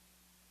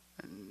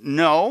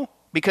 No,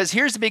 because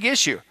here's the big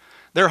issue.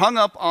 They're hung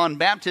up on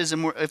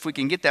baptism, if we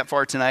can get that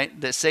far tonight,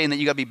 that's saying that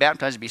you got to be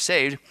baptized to be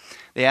saved.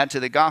 They add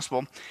to the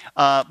gospel.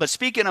 But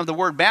speaking of the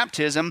word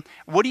baptism,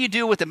 what do you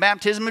do with the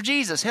baptism of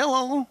Jesus?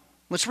 Hello.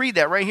 Let's read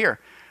that right here.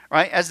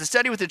 Right? As the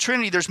study with the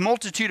Trinity, there's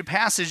multitude of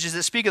passages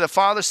that speak of the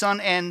Father,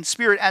 Son, and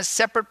Spirit as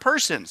separate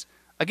persons.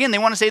 Again, they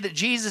want to say that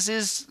Jesus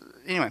is,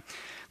 anyway,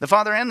 the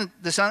Father and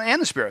the Son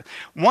and the Spirit.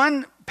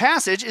 One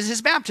passage is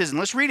his baptism.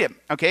 Let's read it.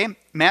 Okay,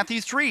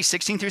 Matthew 3,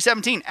 16 through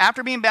 17.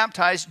 After being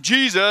baptized,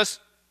 Jesus,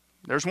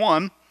 there's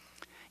one,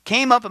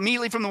 came up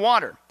immediately from the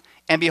water.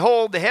 And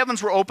behold, the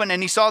heavens were open,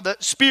 and he saw the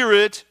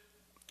Spirit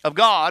of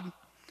God,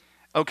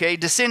 okay,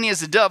 descending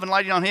as a dove and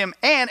lighting on him.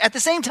 And at the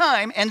same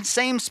time, and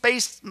same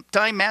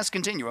space-time mass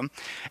continuum,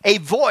 a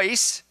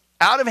voice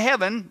out of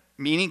heaven,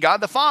 meaning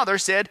God the Father,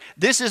 said,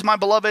 "This is my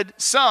beloved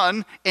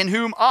Son, in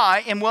whom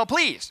I am well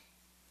pleased."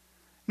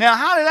 Now,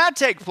 how did that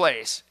take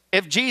place?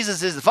 If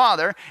Jesus is the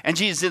Father, and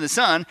Jesus is the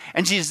Son,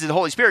 and Jesus is the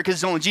Holy Spirit, because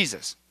it's only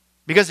Jesus.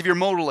 Because of your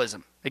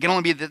modalism. It can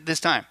only be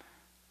this time.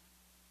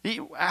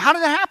 How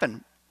did that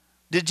happen?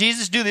 Did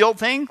Jesus do the old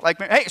thing?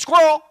 Like, hey,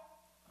 squirrel,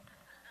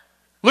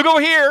 look over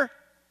here.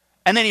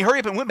 And then he hurried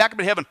up and went back up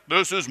to heaven.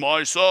 This is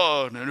my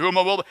Son, and whom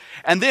I will.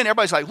 And then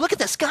everybody's like, look at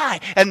the sky.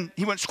 And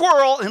he went,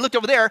 squirrel, and looked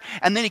over there.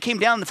 And then he came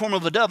down in the form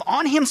of a dove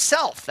on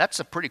himself. That's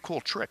a pretty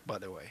cool trick, by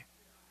the way.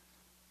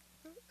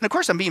 And of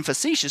course, I'm being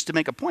facetious to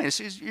make a point.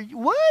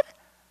 What?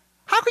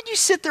 How could you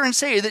sit there and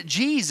say that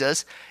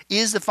Jesus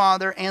is the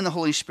Father and the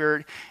Holy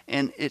Spirit?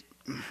 And it,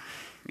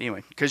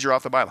 anyway, because you're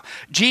off the Bible.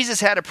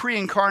 Jesus had a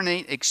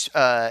pre-incarnate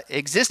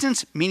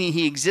existence, meaning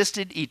he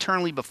existed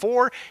eternally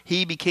before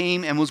he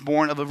became and was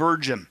born of a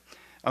virgin.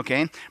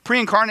 Okay?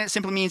 Pre-incarnate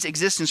simply means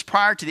existence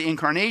prior to the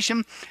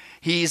incarnation.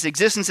 His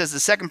existence as the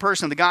second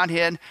person of the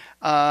Godhead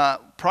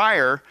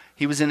prior,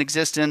 he was in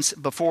existence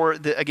before,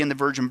 the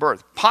virgin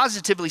birth.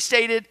 Positively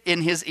stated,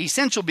 in his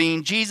essential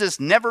being, Jesus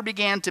never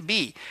began to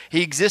be.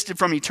 He existed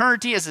from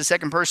eternity as the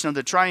second person of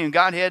the triune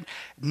Godhead.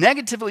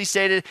 Negatively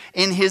stated,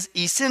 in his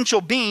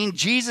essential being,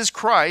 Jesus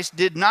Christ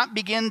did not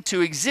begin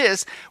to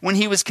exist when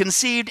he was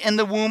conceived in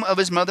the womb of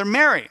his mother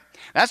Mary.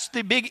 That's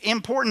the big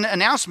important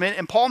announcement,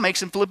 and Paul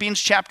makes in Philippians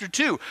chapter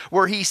 2,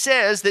 where he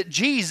says that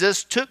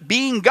Jesus took,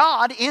 being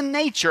God in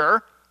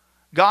nature,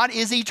 God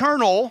is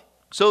eternal,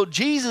 so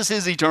Jesus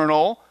is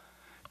eternal,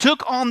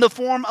 took on the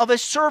form of a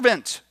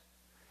servant.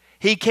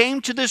 He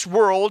came to this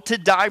world to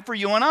die for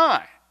you and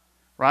I,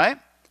 right?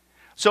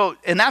 So,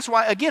 and that's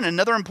why, again,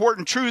 another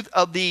important truth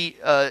of the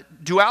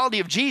duality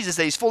of Jesus,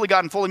 that he's fully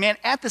God and fully man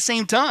at the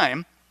same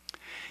time,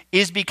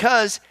 is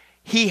because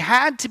he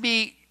had to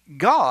be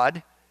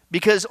God,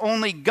 because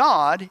only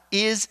God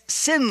is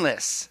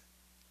sinless.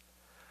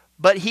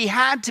 But he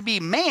had to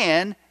be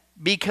man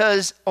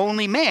because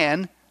only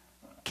man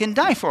can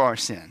die for our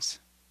sins,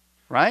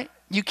 right?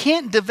 You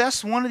can't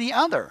divest one or the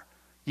other.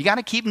 You got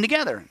to keep them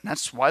together.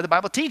 That's why the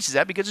Bible teaches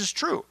that, because it's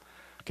true.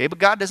 Okay, but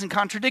God doesn't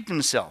contradict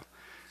himself.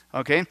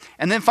 Okay,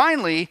 and then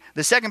finally,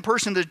 the second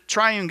person of the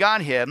triune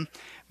Godhead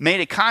made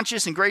a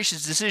conscious and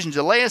gracious decision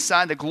to lay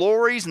aside the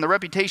glories and the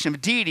reputation of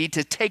deity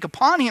to take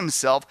upon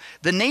himself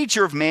the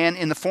nature of man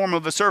in the form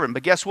of a servant.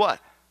 But guess what?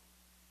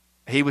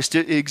 He was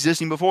still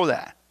existing before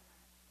that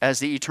as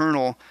the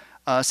eternal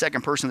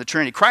second person of the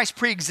Trinity. Christ's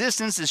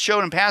pre-existence is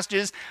shown in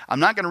passages. I'm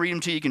not going to read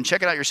them to you. You can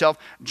check it out yourself.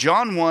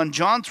 John 1,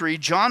 John 3,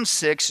 John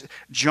 6,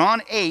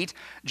 John 8,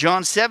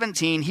 John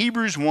 17,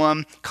 Hebrews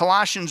 1,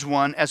 Colossians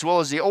 1, as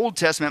well as the Old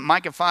Testament,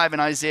 Micah 5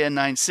 and Isaiah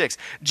 9, 6.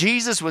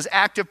 Jesus was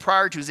active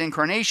prior to his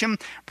incarnation,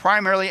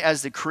 primarily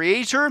as the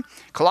creator.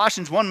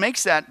 Colossians 1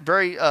 makes that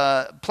very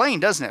plain,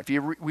 doesn't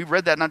it? We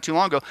read that not too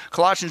long ago.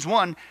 Colossians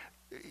 1,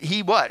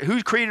 he what?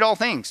 Who created all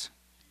things?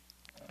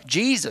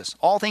 Jesus.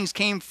 All things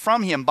came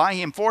from him, by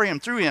him, for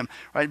him, through him.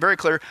 Right? Very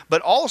clear.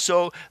 But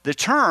also the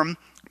term,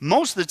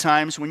 most of the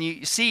times when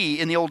you see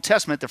in the Old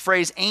Testament the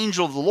phrase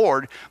angel of the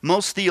Lord,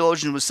 most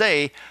theologians would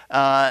say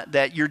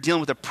that you're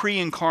dealing with a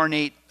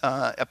pre-incarnate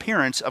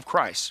appearance of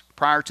Christ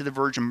prior to the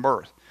virgin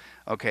birth.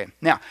 Okay.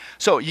 Now,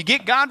 so you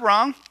get God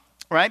wrong,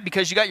 right?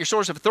 Because you got your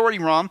source of authority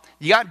wrong.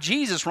 You got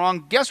Jesus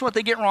wrong. Guess what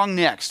they get wrong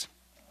next?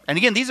 And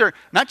again, these are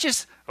not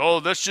just,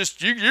 that's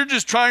just, you're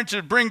just trying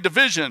to bring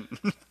division.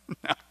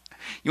 No.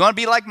 You want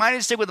to be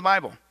like-minded, stick with the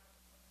Bible,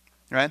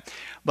 right?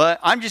 But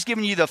I'm just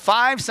giving you the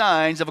 5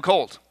 signs of a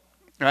cult,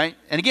 right?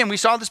 And again, we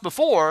saw this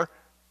before.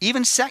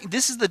 Even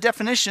this is the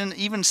definition,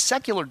 even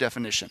secular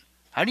definition.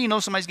 How do you know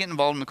somebody's getting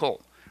involved in the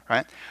cult,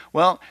 right?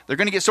 Well, they're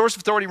going to get source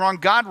of authority wrong,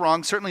 God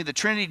wrong, certainly the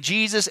Trinity,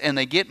 Jesus, and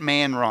they get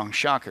man wrong.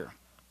 Shocker.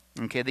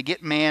 Okay, they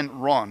get man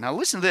wrong. Now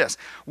listen to this.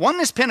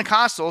 Oneness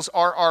Pentecostals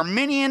are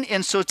Arminian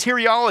in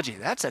soteriology.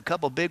 That's a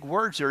couple big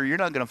words here you're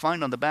not going to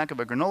find on the back of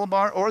a granola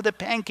bar or the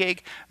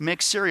pancake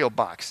mix cereal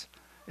box,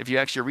 if you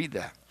actually read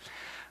that.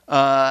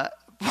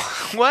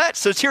 What?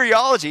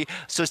 Soteriology,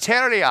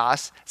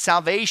 soterios,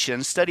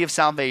 salvation, study of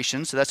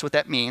salvation. So that's what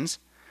that means,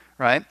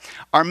 right?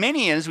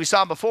 Arminians, we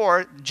saw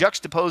before,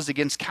 juxtaposed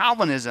against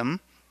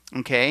Calvinism,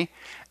 okay?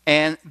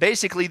 And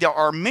basically the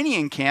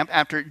Arminian camp,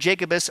 after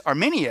Jacobus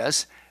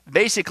Arminius,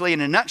 basically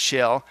in a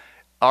nutshell,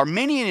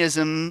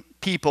 Arminianism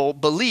people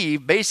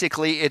believe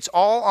basically it's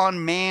all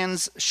on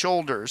man's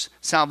shoulders,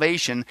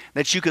 salvation,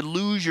 that you could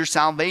lose your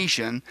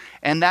salvation,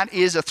 and that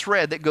is a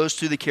thread that goes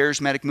through the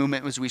charismatic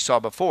movement as we saw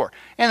before.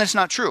 And that's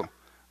not true,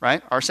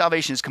 right? Our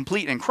salvation is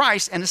complete in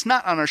Christ, and it's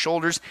not on our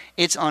shoulders,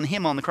 it's on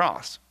him on the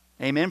cross.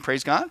 Amen,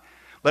 praise God.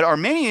 But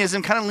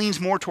Arminianism kind of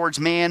leans more towards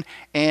man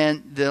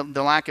and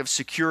the lack of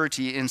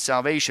security in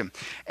salvation.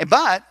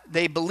 But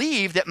they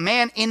believe that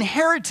man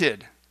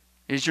inherited,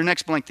 is your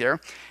next blank there,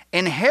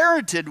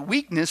 inherited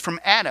weakness from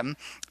Adam,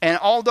 and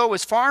although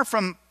is far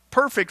from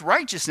perfect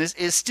righteousness,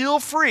 is still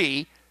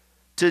free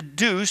to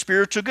do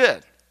spiritual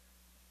good.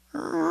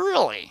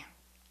 Really?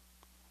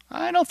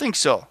 I don't think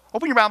so.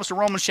 Open your Bibles to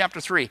Romans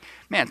chapter 3.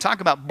 Man, talk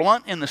about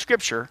blunt in the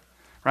scripture,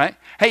 right?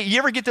 Hey, you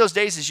ever get those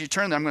days as you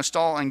turn there? I'm going to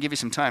stall and give you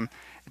some time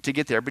to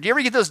get there. But do you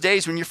ever get those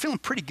days when you're feeling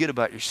pretty good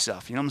about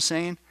yourself? You know what I'm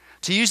saying?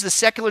 To use the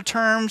secular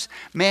terms,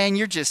 man,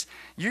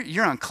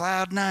 you're on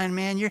cloud nine,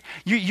 man.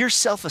 Your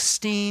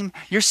self-esteem,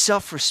 your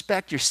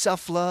self-respect, your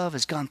self-love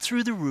has gone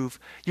through the roof.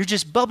 You're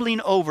just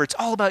bubbling over. It's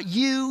all about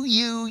you,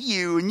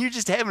 and you're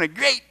just having a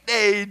great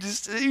day,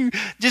 just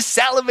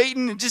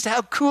salivating and just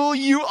how cool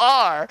you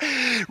are.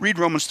 Read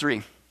Romans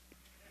 3.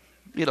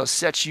 It'll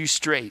set you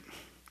straight.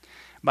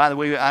 By the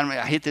way,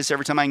 I hit this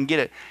every time I can get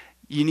it.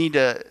 You need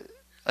to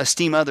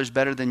esteem others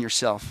better than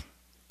yourself.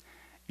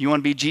 You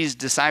want to be Jesus'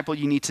 disciple,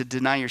 you need to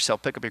deny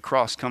yourself, pick up your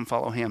cross, come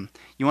follow him.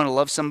 You want to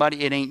love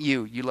somebody, it ain't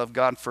you. You love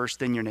God first,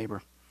 then your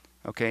neighbor.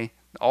 Okay?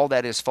 All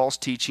that is false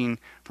teaching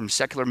from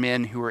secular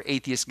men who are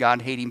atheist,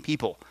 God-hating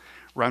people.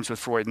 Rhymes with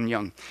Freud and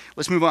Jung.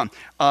 Let's move on.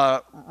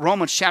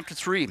 Romans chapter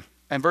 3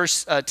 and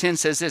verse 10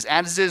 says this,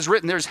 as it is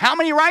written, there's how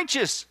many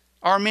righteous?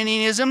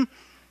 Arminianism,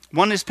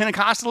 one is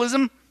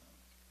Pentecostalism,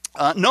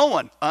 no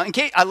one.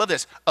 I love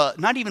this,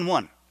 not even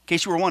one, in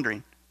case you were wondering,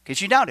 in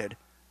case you doubted.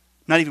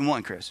 Not even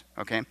one, Chris,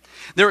 okay?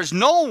 There is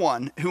no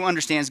one who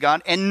understands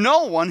God and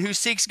no one who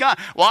seeks God.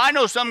 Well, I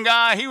know some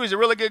guy, he was a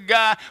really good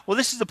guy. Well,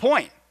 this is the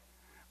point,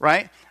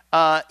 right?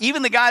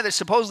 Even the guy that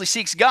supposedly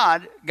seeks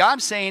God,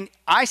 God's saying,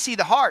 I see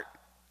the heart.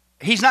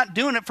 He's not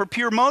doing it for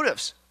pure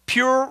motives.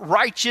 Pure,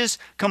 righteous,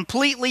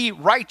 completely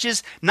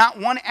righteous, not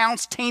 1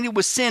 ounce tainted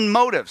with sin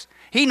motives.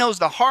 He knows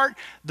the heart,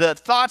 the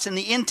thoughts, and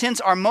the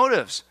intents are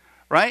motives.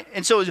 Right?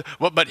 And so,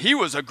 well, but he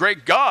was a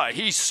great guy.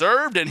 He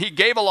served and he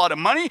gave a lot of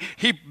money.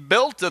 He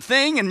built a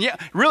thing. And yeah,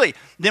 really,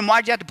 then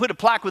why'd you have to put a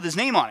plaque with his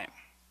name on it?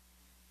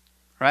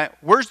 Right?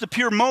 Where's the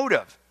pure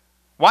motive?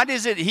 Why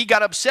does it, he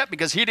got upset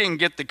because he didn't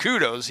get the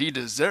kudos he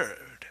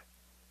deserved?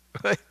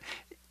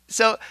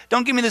 So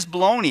don't give me this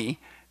baloney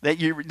that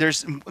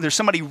there's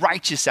somebody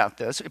righteous out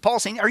there. So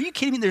Paul's saying, are you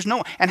kidding me? There's no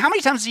one. And how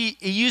many times does he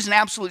use an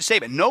absolute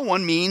statement? No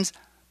one means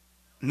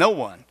no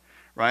one.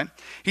 Right?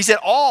 He said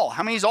all,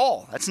 how many is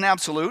all? That's an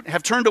absolute.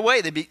 Have turned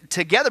away. They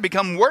together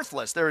become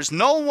worthless. There is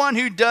no one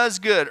who does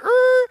good.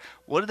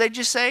 What did they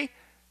just say?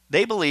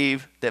 They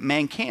believe that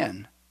man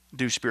can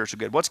do spiritual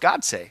good. What's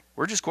God say?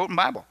 We're just quoting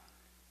Bible.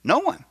 No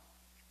one.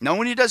 No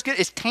one who does good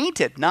is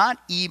tainted. Not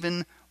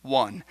even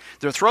one.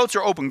 Their throats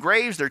are open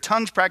graves. Their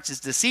tongues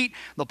practice deceit.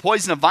 The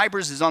poison of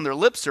vipers is on their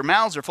lips. Their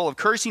mouths are full of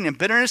cursing and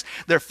bitterness.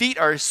 Their feet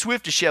are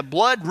swift to shed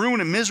blood.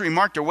 Ruin and misery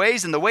mark their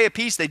ways. And the way of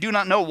peace they do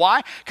not know.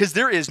 Why? Because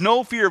there is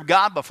no fear of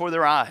God before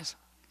their eyes.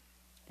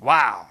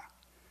 Wow.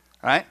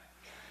 Right?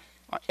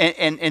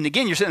 And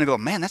again, you're sitting there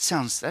going, man, that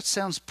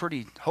sounds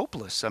pretty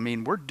hopeless. I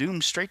mean, we're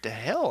doomed straight to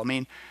hell. I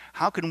mean,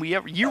 how can we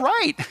ever? You're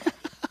right.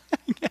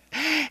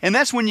 And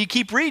that's when you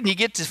keep reading. You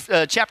get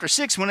to chapter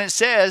 6 when it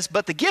says,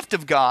 but the gift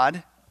of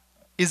God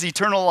is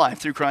eternal life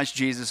through Christ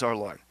Jesus our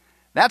Lord.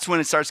 That's when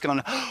it starts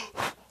going,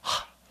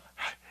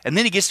 and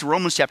then he gets to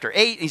Romans chapter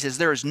 8, and he says,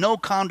 there is no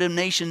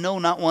condemnation, no,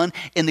 not one.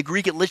 In the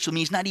Greek, it literally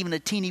means not even a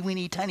teeny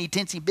weeny, tiny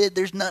tinsy bit.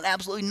 There's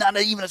absolutely not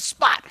even a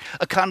spot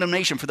of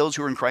condemnation for those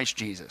who are in Christ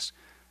Jesus.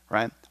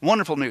 Right?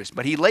 Wonderful news.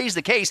 But he lays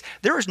the case,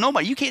 there is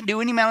nobody. You can't do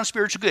any amount of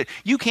spiritual good.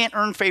 You can't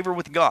earn favor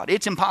with God.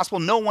 It's impossible.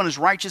 No one is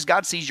righteous.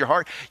 God sees your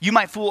heart. You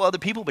might fool other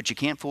people, but you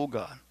can't fool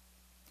God.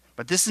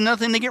 But this is another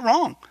thing they get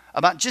wrong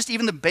about just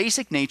even the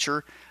basic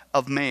nature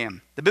of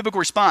man. The biblical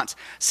response,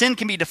 sin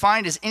can be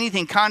defined as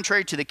anything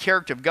contrary to the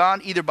character of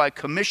God, either by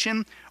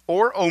commission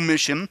or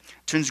omission,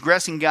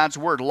 transgressing God's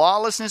word,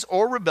 lawlessness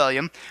or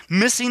rebellion,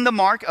 missing the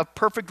mark of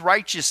perfect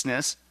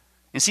righteousness.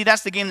 And see,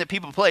 that's the game that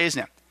people play,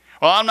 isn't it?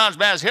 Well, I'm not as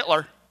bad as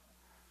Hitler.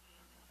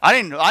 I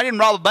didn't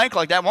rob a bank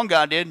like that one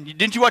guy did.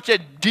 Didn't you watch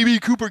that D.B.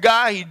 Cooper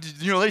guy?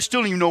 They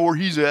still don't even know where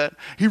he's at.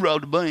 He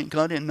robbed a bank.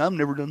 I didn't. I've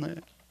never done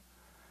that.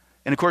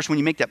 And of course, when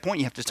you make that point,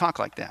 you have to talk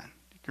like that,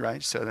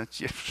 right? So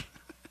that's I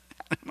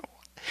don't know.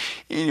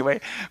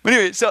 Anyway,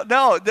 so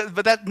no,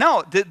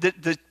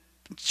 the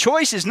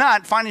choice is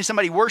not finding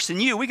somebody worse than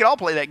you. We could all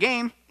play that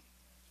game.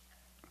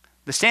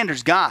 The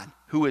standard's God,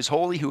 who is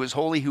holy, who is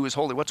holy, who is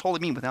holy. What's holy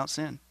mean? Without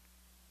sin.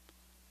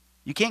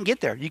 You can't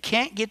get there. You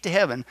can't get to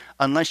heaven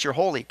unless you're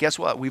holy. Guess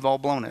what? We've all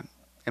blown it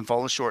and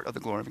fallen short of the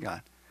glory of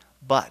God.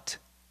 But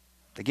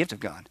the gift of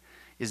God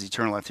is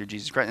eternal life through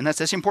Jesus Christ. And that's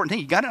the important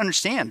thing. You got to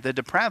understand the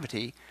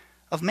depravity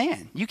of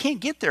man. You can't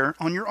get there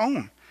on your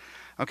own.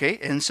 Okay,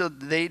 and so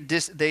they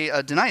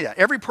deny that.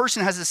 Every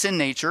person has a sin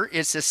nature.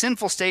 It's a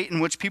sinful state in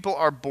which people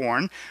are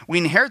born. We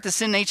inherit the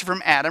sin nature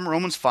from Adam,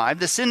 Romans 5.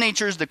 The sin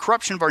nature is the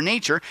corruption of our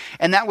nature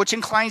and that which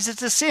inclines us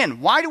to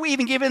sin. Why do we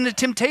even give in to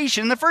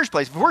temptation in the first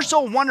place? If we're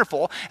so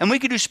wonderful and we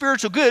could do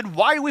spiritual good,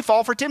 why do we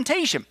fall for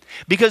temptation?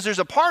 Because there's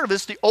a part of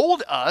us, the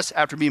old us,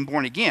 after being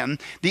born again,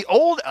 the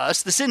old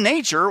us, the sin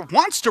nature,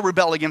 wants to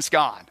rebel against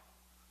God.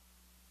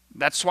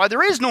 That's why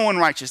there is no one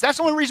righteous. That's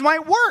the only reason why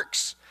it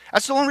works.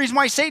 That's the only reason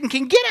why Satan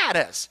can get at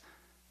us.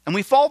 And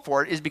we fall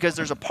for it is because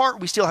there's a part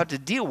we still have to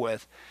deal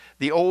with,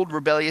 the old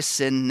rebellious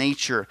sin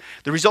nature.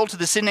 The result of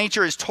the sin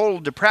nature is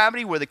total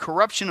depravity, where the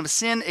corruption of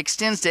sin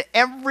extends to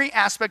every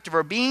aspect of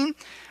our being,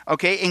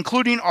 okay,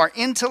 including our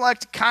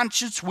intellect,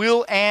 conscience,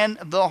 will, and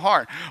the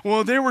heart.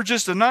 Well, they were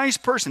just a nice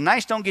person.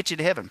 Nice don't get you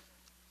to heaven,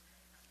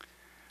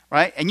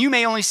 right? And you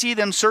may only see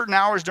them certain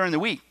hours during the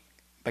week,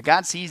 but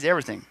God sees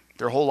everything,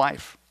 their whole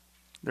life.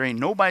 There ain't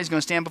nobody's going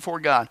to stand before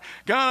God.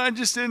 God, I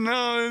just didn't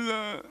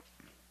know.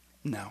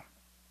 No.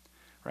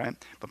 Right?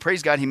 But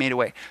praise God, he made a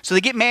way. So they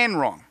get man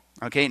wrong.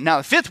 Okay, now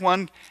the fifth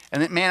one,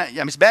 and man, I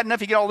mean, it's bad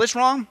enough you get all this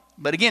wrong,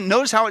 but again,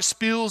 notice how it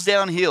spills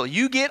downhill.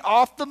 You get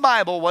off the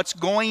Bible, what's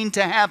going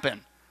to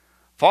happen?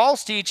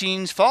 False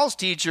teachings, false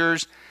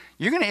teachers,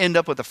 you're going to end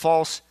up with a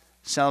false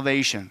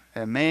salvation.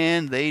 And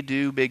man, they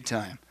do big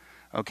time.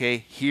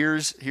 Okay,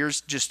 here's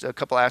just a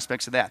couple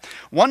aspects of that.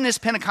 Oneness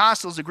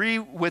Pentecostals agree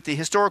with the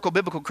historical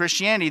biblical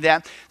Christianity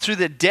that through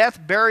the death,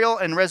 burial,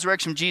 and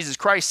resurrection of Jesus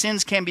Christ,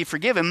 sins can be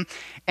forgiven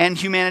and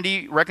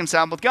humanity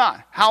reconciled with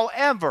God.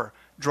 However,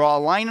 draw a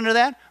line under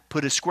that,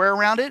 put a square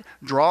around it,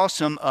 draw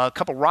a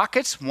couple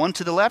rockets, one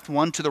to the left,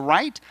 one to the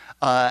right,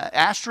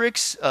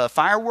 asterisks,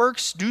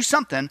 fireworks, do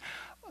something.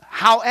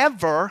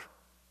 However,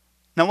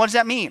 now what does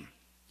that mean?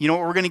 You know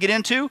what we're going to get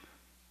into?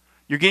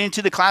 You're getting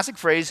into the classic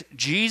phrase,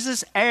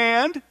 Jesus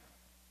and,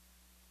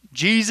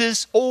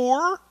 Jesus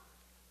or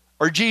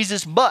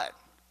Jesus but.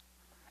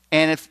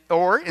 And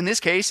or in this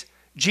case,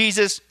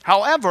 Jesus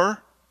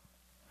however.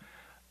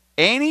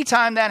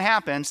 Anytime that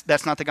happens,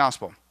 that's not the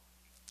gospel.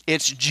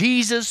 It's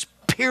Jesus,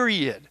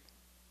 period.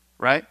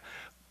 Right?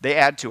 They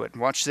add to it.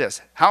 Watch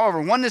this.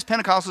 However, oneness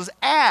Pentecostals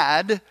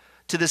add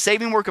to the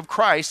saving work of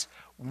Christ,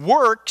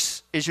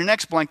 works, is your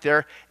next blank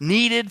there,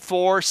 needed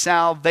for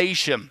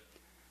salvation.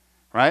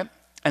 Right?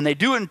 And they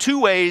do it in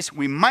two ways.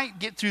 We might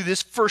get through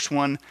this first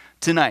one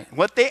tonight.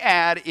 What they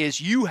add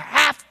is you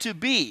have to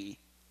be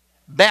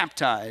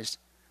baptized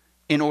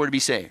in order to be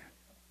saved.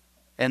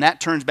 And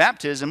that turns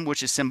baptism,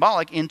 which is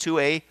symbolic, into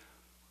a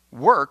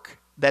work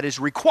that is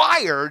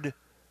required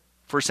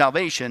for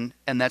salvation,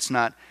 and that's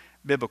not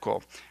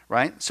biblical,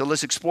 right? So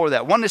let's explore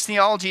that. Oneness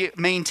theology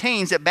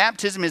maintains that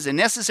baptism is a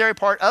necessary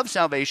part of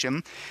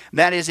salvation.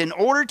 That is, in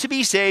order to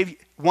be saved,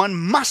 one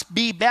must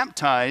be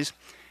baptized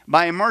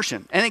by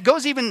immersion. And it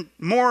goes even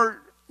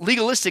more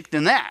legalistic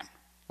than that.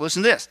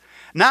 Listen to this.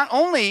 Not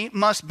only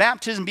must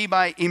baptism be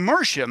by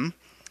immersion,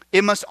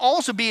 it must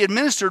also be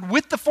administered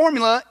with the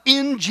formula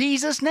in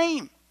Jesus'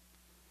 name.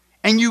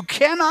 And you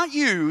cannot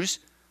use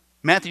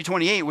Matthew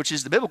 28, which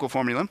is the biblical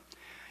formula,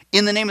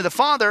 in the name of the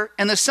Father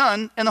and the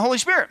Son and the Holy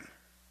Spirit.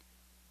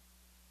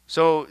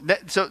 So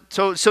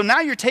now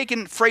you're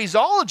taking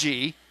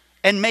phraseology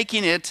and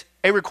making it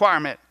a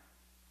requirement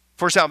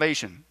for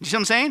salvation. You see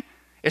what I'm saying?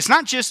 It's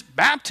not just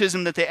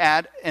baptism that they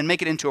add and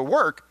make it into a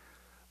work,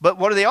 but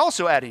what are they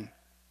also adding?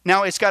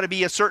 Now it's got to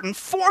be a certain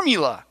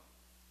formula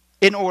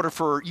in order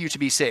for you to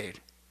be saved.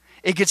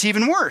 It gets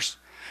even worse.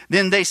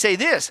 Then they say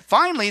this,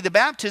 finally, the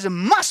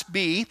baptism must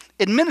be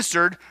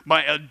administered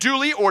by a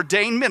duly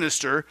ordained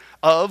minister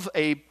of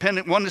a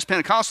Oneness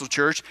Pentecostal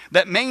church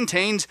that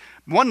maintains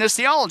oneness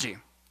theology.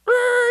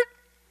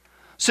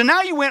 So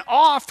now you went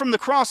off from the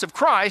cross of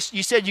Christ.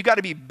 You said you got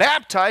to be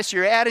baptized, so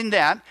you're adding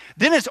that.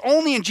 Then it's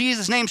only in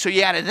Jesus' name, so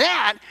you added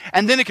that.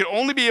 And then it could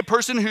only be a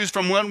person who's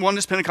from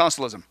Oneness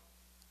Pentecostalism.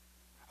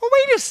 Well,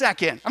 wait a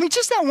second. I mean,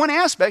 just that one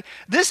aspect.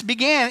 This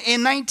began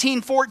in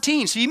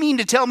 1914. So you mean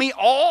to tell me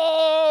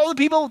all the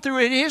people through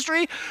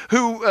history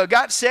who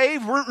got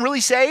saved weren't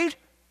really saved?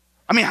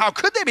 I mean, how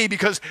could they be?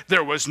 Because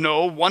there was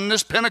no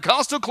Oneness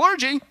Pentecostal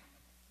clergy.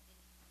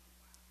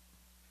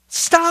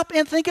 Stop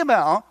and think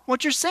about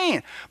what you're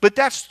saying. But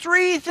that's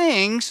three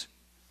things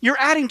you're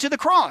adding to the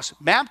cross.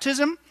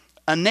 Baptism,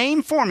 a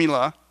name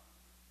formula,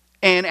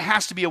 and it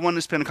has to be a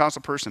Oneness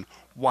Pentecostal person.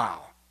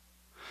 Wow.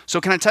 So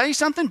can I tell you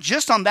something?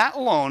 Just on that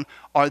alone,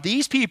 are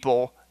these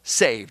people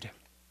saved?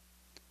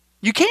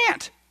 You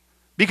can't,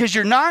 because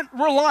you're not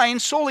relying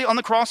solely on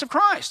the cross of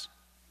Christ.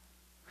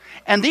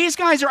 And these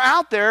guys are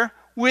out there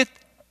with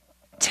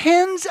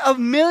tens of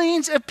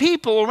millions of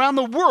people around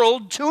the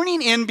world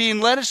tuning in, being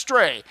led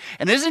astray.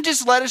 And it isn't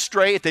just led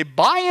astray. If they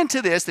buy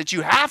into this, that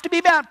you have to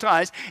be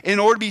baptized in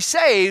order to be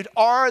saved,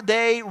 are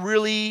they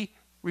really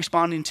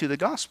responding to the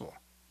gospel?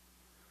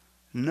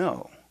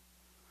 No.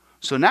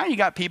 So now you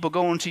got people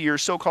going to your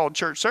so-called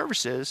church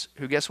services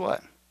who, guess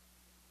what?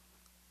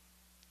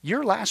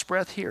 Your last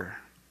breath here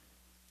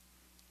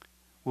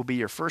will be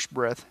your first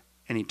breath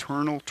in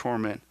eternal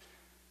torment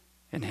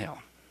in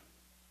hell.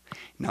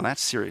 Now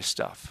that's serious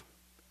stuff.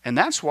 And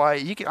that's why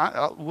you can,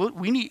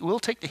 we'll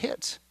take the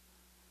hits.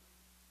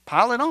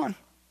 Pile it on.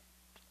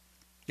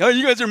 Oh,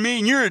 you guys are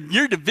mean.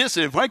 You're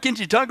divisive. Why can't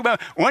you talk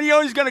about, why are you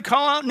always going to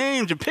call out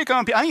names and pick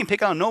on people? I ain't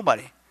pick on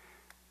nobody.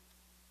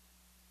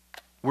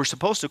 We're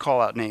supposed to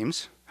call out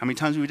names. How many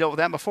times have we dealt with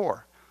that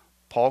before?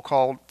 Paul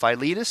called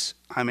Philetus,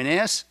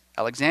 Hymenaeus,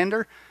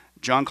 Alexander.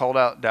 John called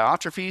out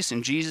Diotrephes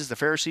and Jesus, the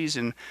Pharisees,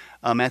 in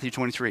Matthew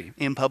 23.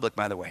 In public,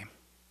 by the way.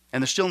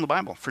 And they're still in the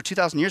Bible. For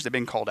 2,000 years, they've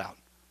been called out.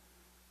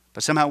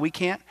 But somehow we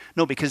can't?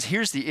 No, because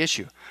here's the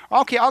issue.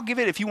 Okay, I'll give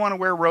it if you want to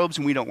wear robes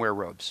and we don't wear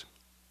robes.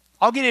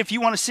 I'll get it if you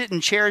want to sit in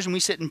chairs and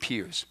we sit in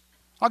pews.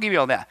 I'll give you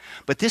all that.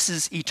 But this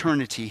is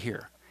eternity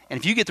here. And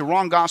if you get the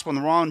wrong gospel and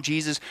the wrong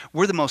Jesus,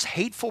 we're the most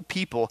hateful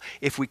people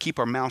if we keep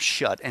our mouths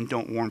shut and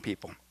don't warn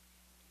people.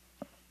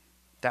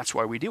 That's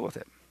why we deal with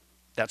it.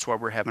 That's why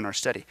we're having our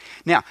study.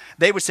 Now,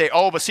 they would say,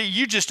 oh, but see,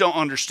 you just don't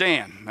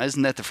understand.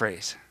 Isn't that the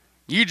phrase?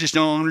 You just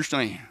don't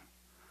understand.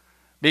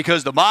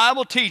 Because the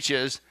Bible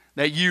teaches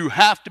that you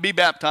have to be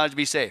baptized to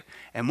be saved.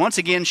 And once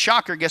again,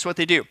 shocker, guess what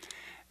they do?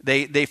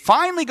 They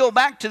finally go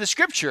back to the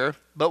Scripture,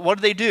 but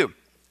what do?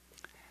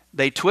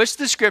 They twist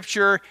the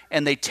Scripture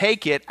and they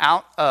take it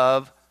out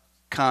of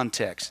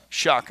context.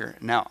 Shocker.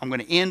 Now, I'm going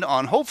to end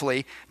on,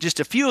 hopefully, just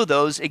a few of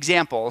those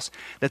examples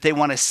that they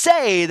want to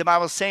say the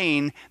Bible's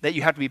saying that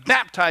you have to be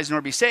baptized in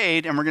order to be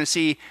saved, and we're going to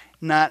see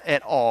not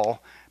at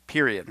all,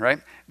 period, right?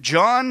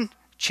 John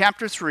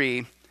chapter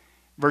 3,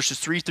 verses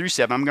 3 through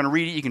 7. I'm going to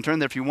read it. You can turn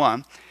there if you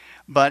want.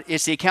 But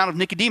it's the account of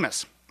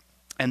Nicodemus.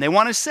 And they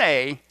want to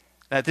say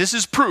that this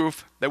is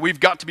proof that we've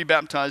got to be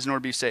baptized in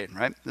order to be saved,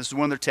 right? This is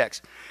one of their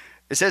texts.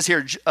 It says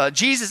here,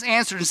 Jesus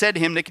answered and said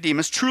to him,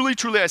 Nicodemus, truly,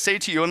 truly, I say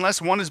to you,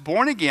 unless one is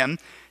born again,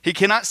 he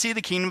cannot see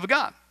the kingdom of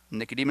God.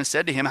 Nicodemus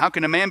said to him, how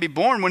can a man be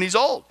born when he's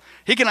old?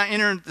 He cannot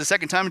enter the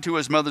second time into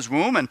his mother's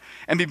womb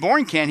and be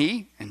born, can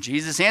he? And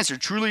Jesus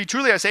answered, truly,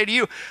 truly, I say to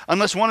you,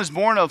 unless one is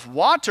born of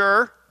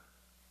water.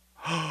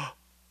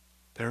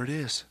 There it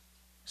is.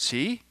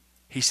 See?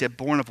 He said,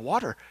 born of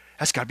water.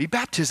 That's got to be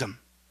baptism.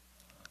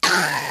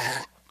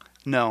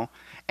 No.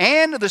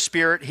 And of the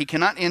Spirit, he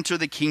cannot enter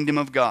the kingdom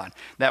of God.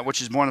 That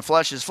which is born of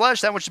flesh is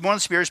flesh. That which is born of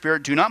the Spirit is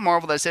spirit. Do not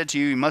marvel that I said to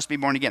you, you must be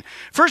born again.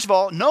 First of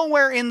all,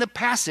 nowhere in the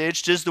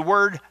passage does the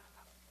word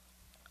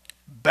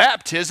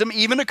baptism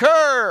even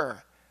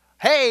occur.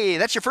 Hey,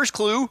 that's your first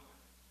clue.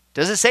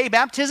 Does it say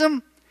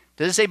baptism?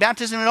 Does it say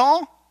baptism at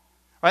all?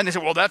 Right? And they say,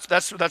 well,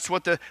 that's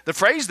what the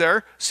phrase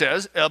there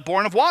says,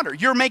 born of water.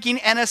 You're making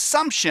an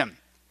assumption.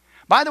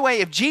 By the way,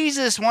 if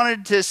Jesus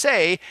wanted to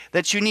say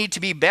that you need to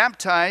be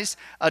baptized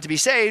to be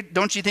saved,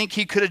 don't you think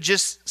he could have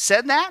just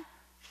said that?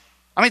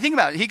 I mean, think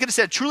about it. He could have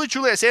said, truly,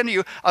 truly, I say unto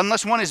you,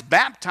 unless one is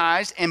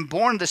baptized and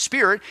born of the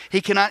Spirit,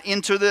 he cannot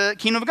enter the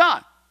kingdom of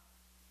God.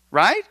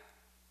 Right?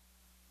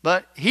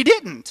 But he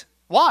didn't.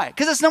 Why?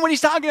 Because that's not what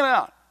he's talking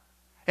about.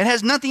 It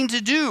has nothing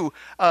to do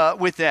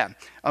with that.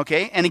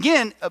 Okay? And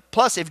again,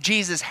 plus, if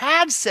Jesus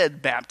had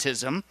said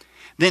baptism,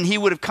 then he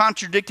would have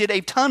contradicted a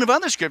ton of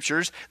other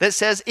scriptures that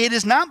says it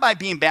is not by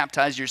being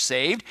baptized you're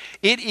saved.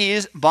 It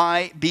is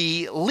by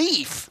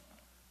belief.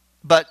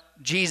 But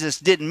Jesus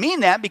didn't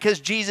mean that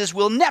because Jesus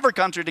will never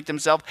contradict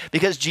himself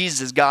because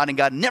Jesus is God and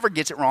God never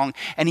gets it wrong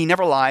and he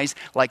never lies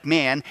like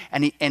man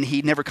and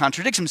he never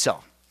contradicts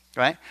himself.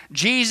 Right?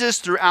 Jesus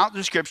throughout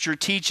the scripture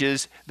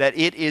teaches that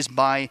it is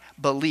by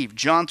belief.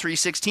 John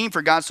 3:16,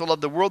 for God so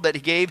loved the world that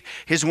he gave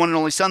his one and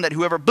only son that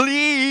whoever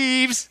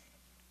believes,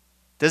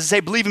 does it say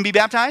believe and be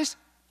baptized?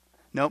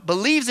 No,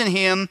 believes in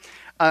him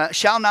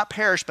shall not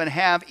perish but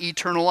have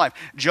eternal life.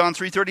 John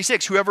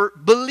 3:36, whoever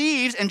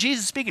believes, and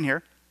Jesus is speaking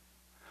here,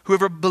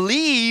 whoever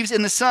believes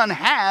in the Son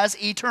has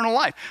eternal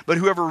life. But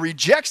whoever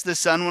rejects the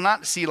Son will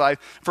not see life,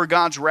 for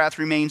God's wrath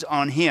remains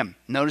on him.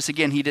 Notice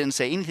again, he didn't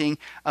say anything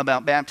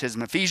about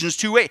baptism. Ephesians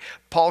 2:8,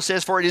 Paul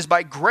says, for it is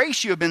by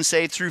grace you have been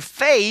saved through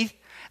faith.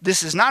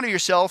 This is not of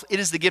yourself, it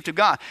is the gift of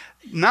God.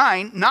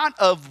 9, not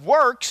of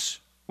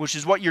works, which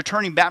is what you're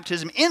turning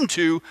baptism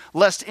into,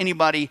 lest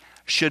anybody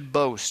should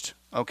boast.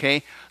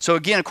 Okay, so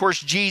again, of course,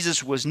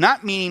 Jesus was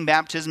not meaning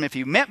baptism. If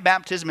he meant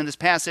baptism in this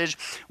passage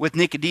with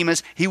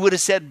Nicodemus, he would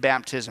have said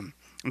baptism.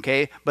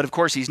 Okay, but of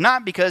course he's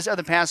not, because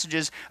other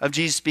passages of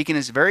Jesus speaking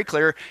is very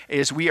clear,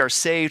 is we are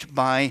saved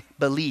by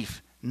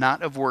belief,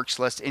 not of works,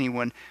 lest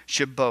anyone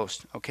should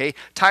boast. Okay,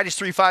 Titus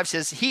 3:5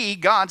 says, he,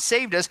 God,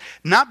 saved us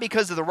not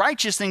because of the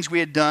righteous things we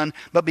had done,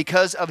 but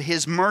because of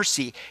his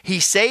mercy. He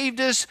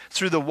saved us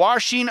through the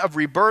washing of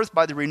rebirth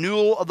by the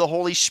renewal of the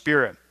Holy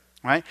Spirit.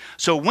 Right?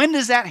 So when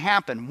does that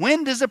happen?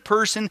 When does a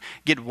person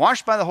get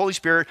washed by the Holy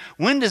Spirit?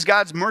 When does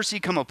God's mercy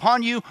come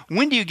upon you?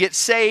 When do you get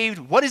saved?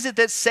 What is it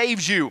that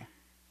saves you?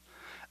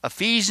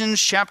 Ephesians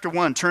chapter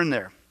 1, turn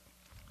there.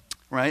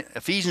 Right?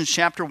 Ephesians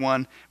chapter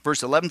 1,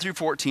 verse 11 through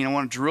 14. I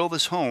want to drill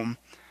this home.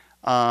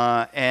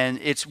 And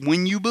it's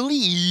when you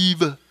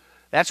believe,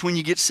 that's when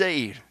you get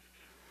saved.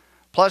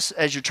 Plus,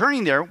 as you're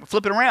turning there,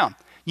 flip it around.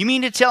 You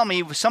mean to tell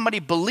me if somebody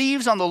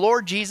believes on the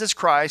Lord Jesus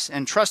Christ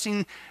and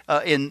trusting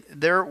in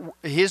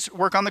his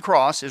work on the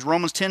cross, as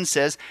Romans 10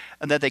 says,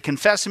 and that they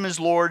confess him as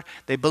Lord,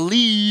 they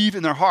believe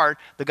in their heart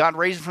that God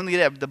raised him from the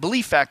dead, the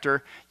belief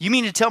factor, you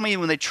mean to tell me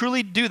when they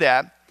truly do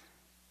that,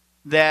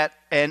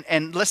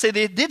 and let's say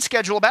they did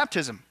schedule a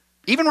baptism,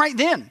 even right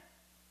then,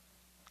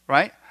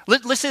 right?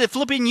 Let's say the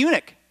Philippian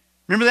eunuch.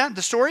 Remember that,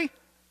 the story?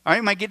 All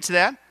right, we might get to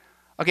that.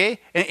 Okay,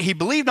 and he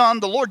believed on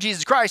the Lord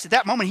Jesus Christ. At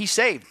that moment, he's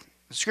saved.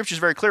 The scripture is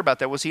very clear about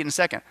that. We'll see it in a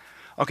second.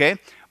 Okay,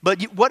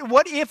 but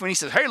what if when he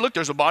says, "Hey, look,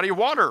 there's a body of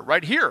water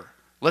right here.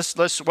 What's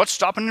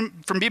stopping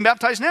him from being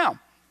baptized now?"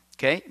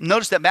 Okay,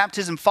 notice that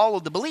baptism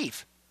followed the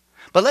belief.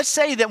 But let's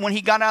say that when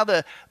he got out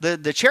of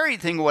the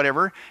chariot thing or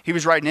whatever he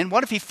was riding in,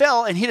 what if he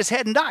fell and hit his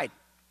head and died?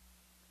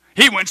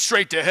 He went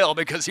straight to hell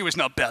because he was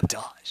not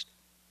baptized.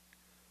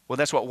 Well,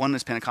 that's what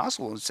Oneness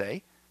Pentecostal would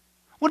say.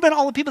 What about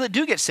all the people that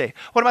do get saved?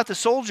 What about the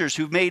soldiers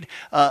who've made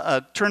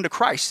turn to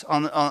Christ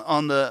on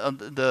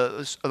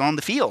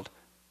the field?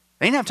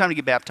 They didn't have time to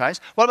get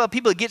baptized. What about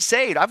people that get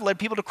saved? I've led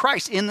people to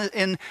Christ in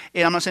I'm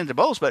not saying to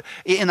boast, but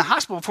in the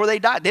hospital before they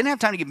died. They didn't have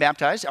time to get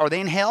baptized. Are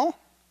they in hell?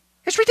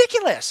 It's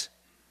ridiculous.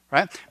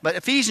 Right? But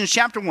Ephesians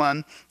chapter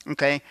 1,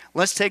 okay,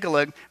 let's take a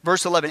look.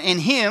 Verse 11. In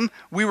him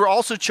we were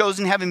also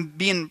chosen, having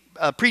been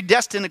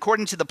predestined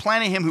according to the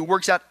plan of him who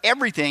works out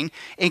everything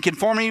in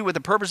conformity with the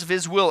purpose of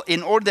his will,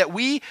 in order that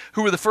we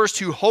who were the first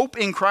to hope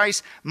in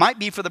Christ might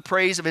be for the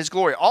praise of his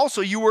glory. Also,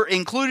 you were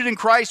included in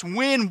Christ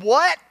when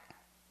what?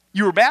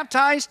 You were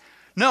baptized?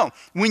 No.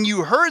 When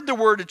you heard the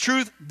word of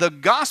truth, the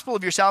gospel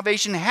of your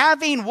salvation,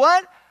 having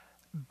what?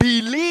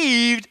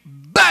 Believed.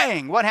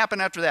 Bang! What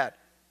happened after that?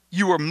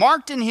 You were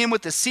marked in him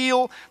with the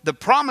seal, the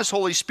promised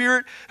Holy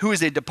Spirit, who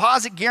is a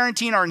deposit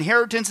guaranteeing our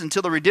inheritance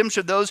until the redemption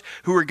of those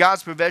who are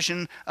God's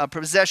possession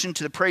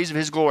to the praise of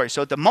his glory.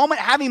 So at the moment,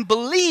 having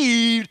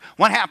believed,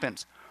 what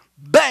happens?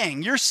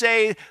 Bang, you're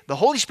saved. The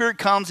Holy Spirit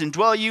comes and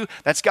dwells you.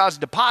 That's God's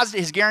deposit,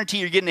 his guarantee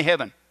you're getting to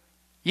heaven.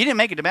 You didn't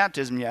make it to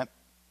baptism yet.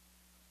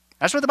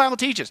 That's what the Bible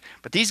teaches.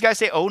 But these guys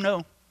say, oh,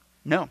 no.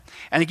 No.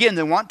 And again,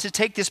 they want to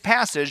take this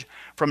passage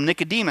from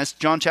Nicodemus,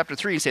 John chapter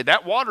 3, and say,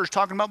 that water is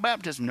talking about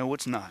baptism. No,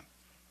 it's not.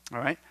 All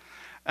right.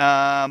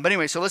 But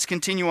anyway, so let's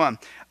continue on.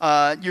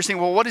 You're saying,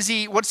 well, what's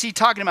he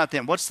talking about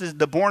then? What's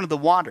the born of the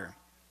water?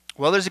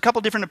 Well, there's a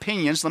couple different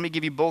opinions. Let me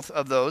give you both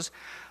of those.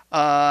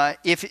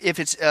 If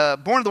it's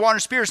born of the water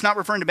and spirit, it's not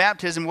referring to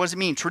baptism. What does it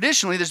mean?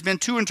 Traditionally, there's been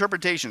two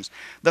interpretations.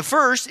 The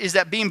first is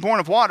that being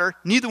born of water,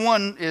 neither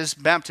one is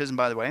baptism,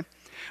 by the way.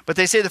 But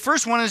they say the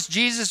first one is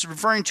Jesus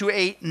referring to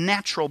a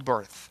natural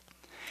birth,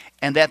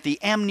 and that the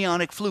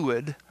amniotic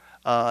fluid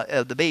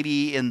of the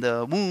baby in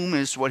the womb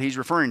is what he's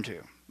referring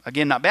to.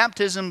 Again, not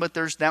baptism, but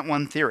there's that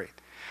one theory.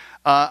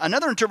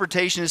 Another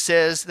interpretation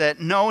says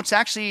that no, it's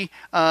actually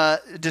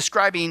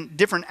describing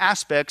different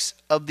aspects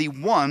of the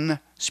one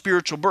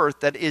spiritual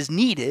birth that is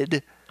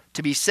needed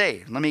to be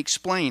saved. Let me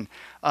explain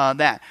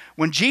that.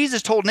 When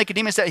Jesus told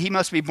Nicodemus that he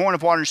must be born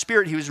of water and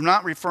spirit, he was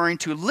not referring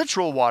to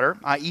literal water,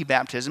 i.e.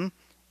 baptism,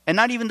 and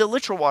not even the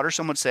literal water,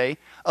 some would say,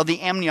 of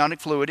the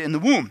amniotic fluid in the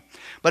womb.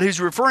 But he was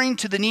referring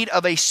to the need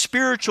of a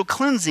spiritual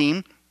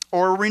cleansing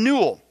or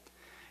renewal.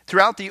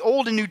 Throughout the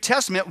Old and New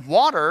Testament,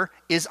 water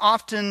is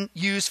often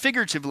used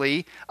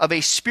figuratively of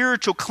a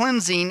spiritual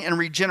cleansing and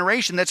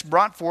regeneration that's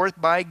brought forth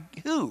by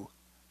who?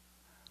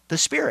 The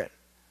Spirit.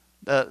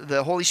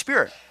 The Holy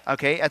Spirit,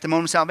 okay, at the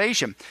moment of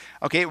salvation.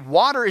 Okay,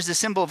 water is the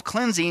symbol of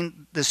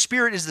cleansing. The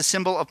Spirit is the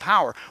symbol of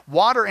power.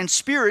 Water and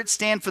Spirit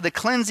stand for the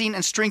cleansing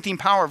and strengthening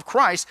power of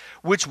Christ,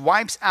 which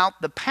wipes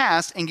out the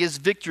past and gives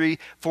victory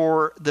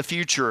for the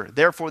future.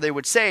 Therefore, they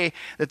would say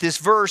that this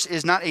verse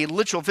is not a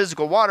literal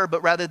physical water,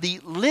 but rather the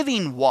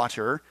living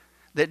water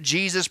that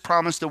Jesus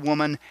promised the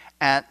woman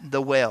at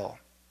the well.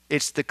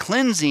 It's the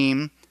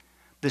cleansing,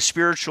 the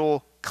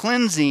spiritual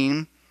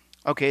cleansing,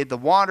 okay, the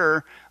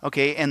water,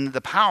 okay, and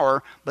the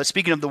power, but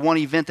speaking of the one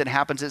event that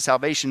happens at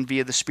salvation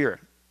via the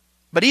Spirit.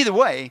 But either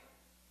way,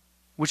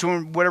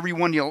 whatever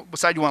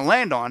side you want to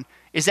land on,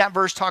 is that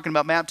verse talking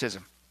about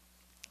baptism?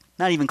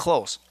 Not even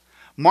close.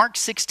 Mark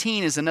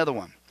 16 is another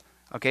one.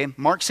 Okay,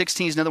 Mark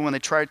 16 is another one they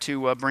try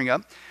to bring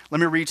up. Let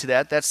me read to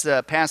that. That's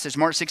the passage,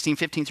 Mark 16,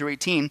 15 through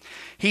 18.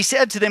 He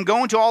said to them,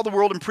 go into all the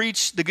world and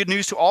preach the good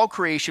news to all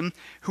creation.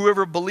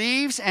 Whoever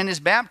believes and is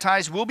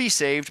baptized will be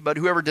saved, but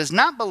whoever does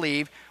not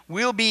believe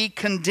will be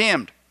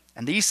condemned.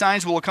 And these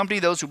signs will accompany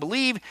those who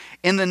believe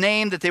in the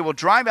name, that they will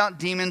drive out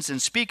demons and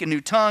speak in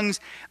new tongues.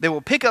 They will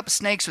pick up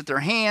snakes with their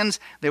hands.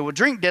 They will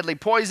drink deadly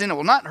poison. It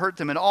will not hurt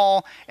them at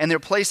all. And they'll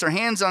place their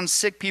hands on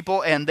sick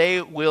people, and they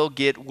will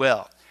get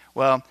well.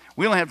 Well,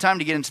 we don't have time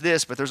to get into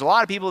this, but there's a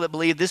lot of people that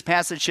believe this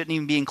passage shouldn't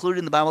even be included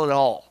in the Bible at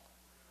all.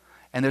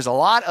 And there's a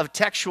lot of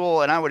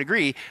textual, and I would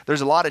agree, there's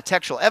a lot of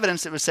textual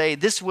evidence that would say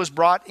this was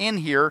brought in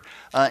here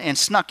and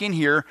snuck in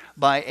here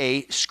by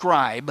a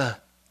scribe.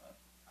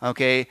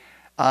 Okay,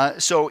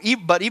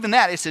 but even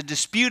that, it's a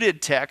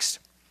disputed text.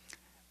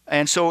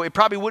 And so it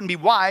probably wouldn't be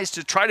wise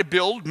to try to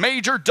build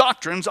major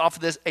doctrines off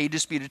of a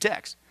disputed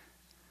text.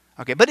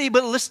 Okay, but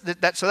listen,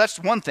 so that's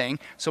one thing.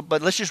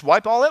 But let's just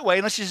wipe all that away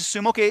and let's just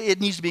assume, okay, it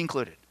needs to be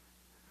included.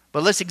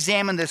 But let's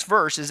examine this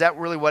verse. Is that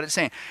really what it's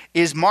saying?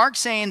 Is Mark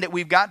saying that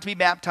we've got to be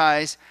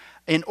baptized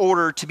in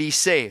order to be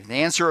saved? The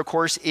answer, of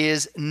course,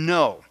 is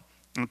no.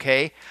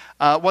 Okay?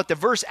 What the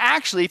verse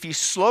actually, if you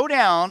slow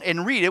down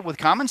and read it with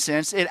common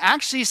sense, it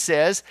actually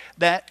says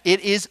that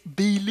it is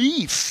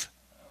belief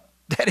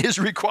that is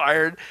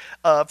required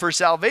for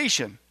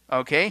salvation.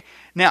 Okay?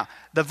 Now,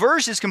 the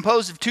verse is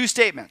composed of two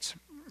statements,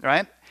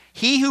 right?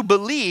 He who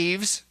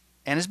believes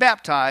and is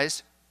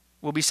baptized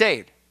will be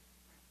saved.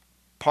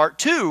 Part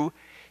 2,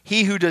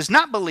 he who does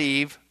not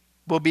believe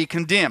will be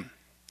condemned.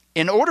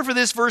 In order for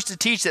this verse to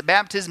teach that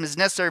baptism is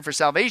necessary for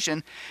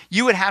salvation,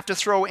 you would have to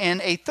throw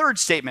in a third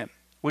statement,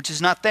 which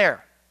is not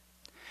there.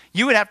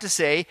 You would have to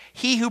say,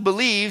 he who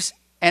believes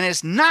and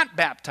is not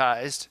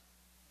baptized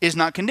is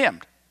not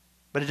condemned.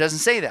 But it doesn't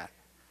say that.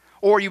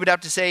 Or you would have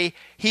to say,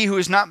 he who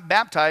is not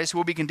baptized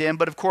will be condemned.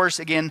 But of course,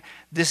 again,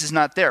 this is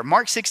not there.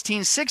 Mark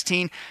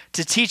 16:16,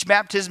 to teach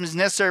baptism is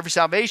necessary for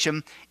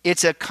salvation,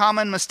 it's a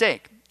common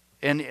mistake.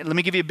 And let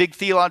me give you a big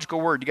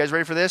theological word. You guys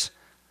ready for this?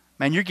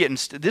 Man, you're getting,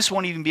 this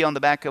won't even be on the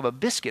back of a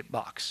biscuit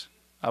box.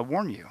 I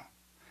warn you.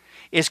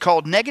 It's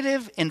called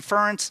negative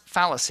inference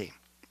fallacy.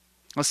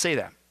 Let's say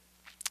that.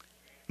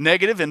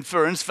 Negative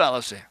inference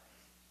fallacy.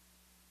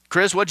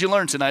 Chris, what'd you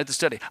learn tonight at the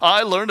study?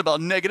 I learned about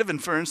negative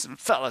inference and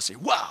fallacy.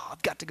 Wow,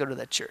 I've got to go to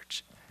that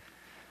church.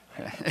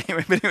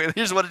 Anyway,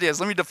 here's what it is.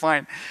 Let me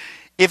define.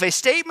 If a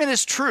statement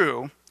is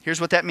true, here's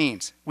what that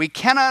means. We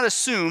cannot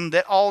assume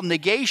that all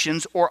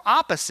negations or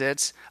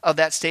opposites of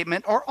that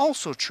statement are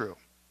also true.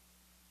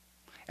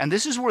 And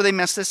this is where they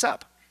mess this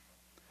up,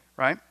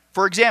 right?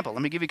 For example,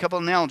 let me give you a couple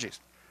of analogies.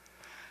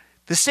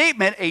 The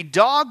statement, a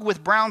dog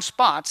with brown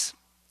spots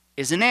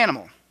is an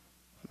animal.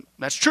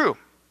 That's true.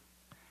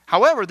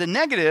 However, the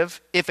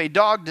negative, if a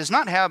dog does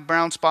not have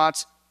brown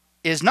spots,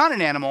 is not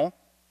an animal,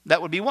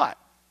 that would be what?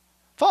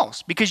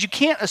 False. Because you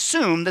can't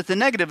assume that the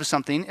negative of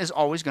something is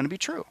always going to be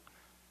true.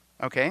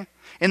 Okay?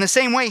 In the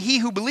same way, he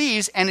who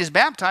believes and is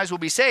baptized will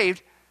be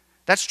saved.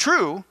 That's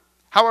true.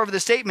 However, the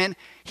statement,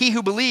 he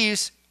who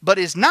believes but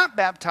is not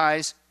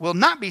baptized will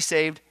not be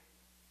saved,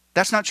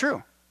 that's not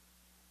true.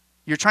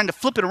 You're trying to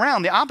flip it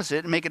around, the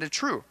opposite, and make it a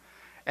true.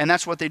 And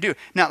that's what they do.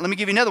 Now, let me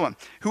give you another one.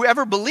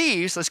 Whoever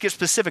believes, let's get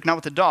specific, not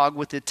with the dog,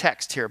 with the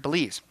text here,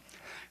 believes.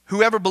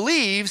 Whoever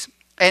believes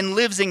and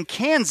lives in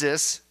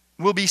Kansas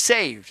will be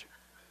saved.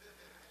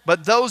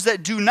 But those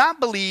that do not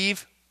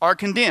believe are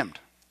condemned.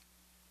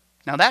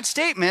 Now, that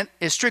statement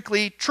is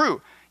strictly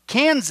true.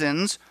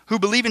 Kansans who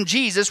believe in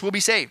Jesus will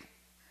be saved.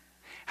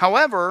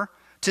 However,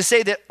 to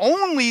say that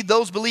only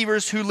those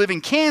believers who live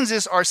in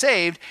Kansas are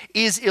saved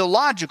is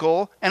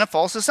illogical and a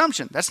false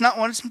assumption. That's not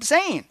what it's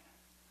saying.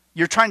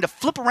 You're trying to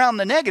flip around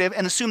the negative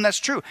and assume that's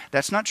true.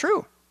 That's not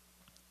true.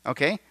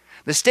 Okay?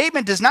 The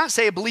statement does not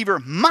say a believer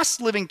must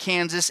live in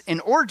Kansas in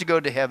order to go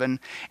to heaven.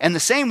 And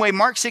the same way,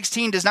 Mark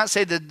 16 does not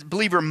say the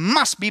believer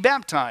must be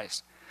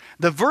baptized.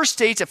 The verse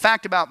states a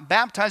fact about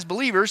baptized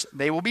believers,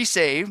 they will be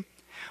saved.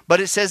 But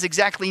it says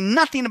exactly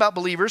nothing about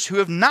believers who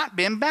have not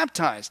been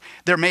baptized.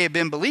 There may have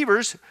been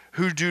believers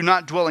who do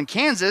not dwell in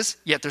Kansas,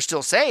 yet they're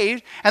still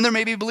saved. And there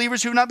may be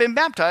believers who have not been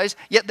baptized,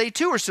 yet they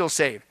too are still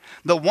saved.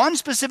 The one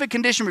specific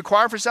condition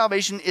required for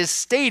salvation is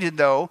stated,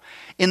 though,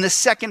 in the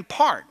second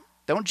part.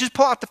 Don't just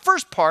pull out the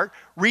first part,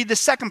 read the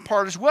second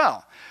part as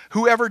well.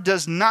 Whoever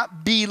does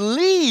not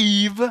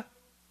believe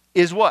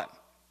is what?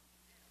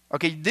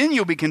 Okay, then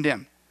you'll be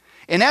condemned.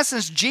 In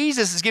essence,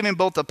 Jesus is giving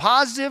both the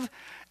positive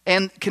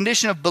and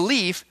condition of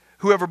belief,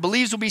 whoever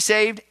believes will be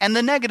saved, and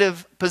the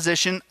negative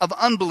position of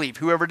unbelief,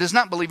 whoever does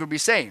not believe will be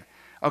saved.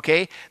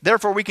 Okay?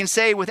 Therefore, we can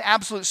say with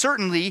absolute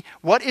certainty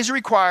what is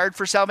required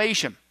for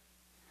salvation.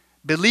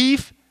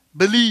 Belief,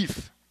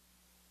 belief.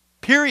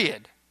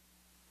 Period.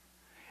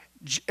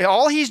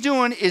 All he's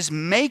doing is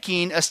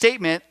making a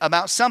statement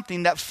about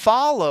something that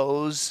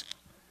follows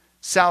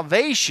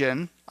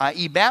salvation,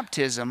 i.e.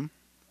 baptism,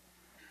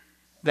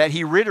 that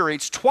he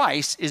reiterates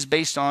twice is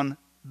based on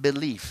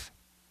belief.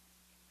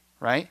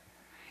 Right?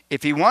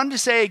 If he wanted to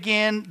say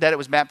again that it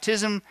was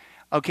baptism,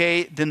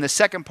 okay, then the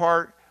second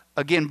part,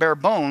 again, bare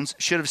bones,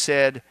 should have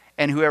said,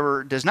 and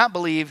whoever does not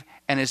believe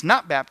and is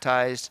not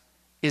baptized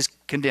is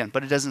condemned.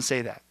 But it doesn't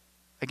say that.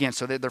 Again,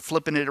 so they're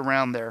flipping it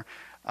around there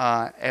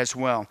as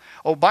well.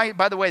 Oh, by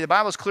the way, the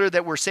Bible is clear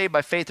that we're saved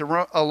by faith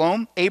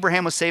alone.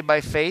 Abraham was saved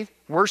by faith.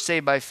 We're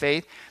saved by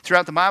faith.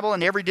 Throughout the Bible,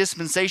 in every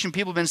dispensation,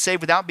 people have been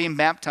saved without being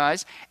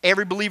baptized.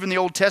 Every believer in the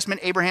Old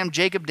Testament, Abraham,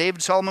 Jacob,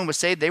 David, Solomon was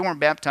saved. They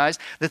weren't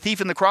baptized. The thief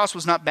on the cross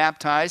was not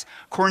baptized.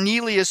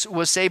 Cornelius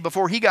was saved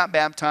before he got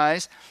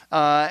baptized.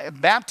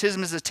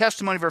 Baptism is a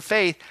testimony of our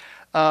faith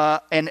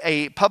and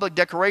a public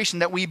declaration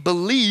that we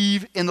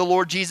believe in the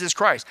Lord Jesus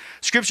Christ.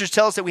 Scriptures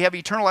tell us that we have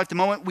eternal life the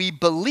moment we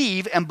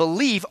believe, and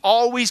belief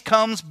always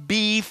comes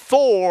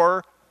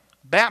before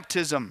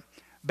baptism.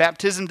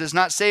 Baptism does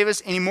not save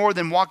us any more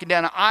than walking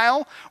down an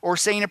aisle or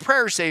saying a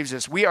prayer saves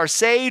us. We are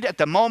saved at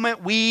the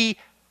moment we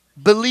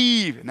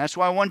believe. And that's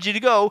why I wanted you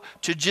to go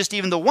to just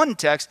even the one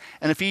text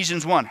in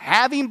Ephesians 1.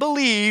 Having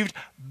believed,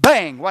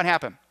 bang, what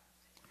happened?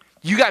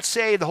 You got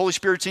saved, the Holy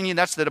Spirit's in you,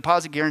 that's the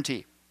deposit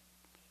guarantee.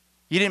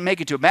 You didn't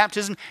make it to a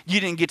baptism. You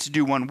didn't get to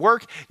do one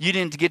work. You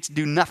didn't get to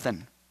do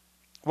nothing.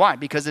 Why?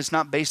 Because it's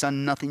not based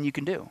on nothing you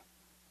can do.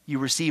 You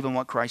receive on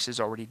what Christ has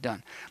already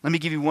done. Let me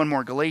give you one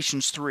more,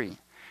 Galatians 3.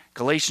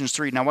 Galatians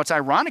 3. Now, what's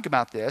ironic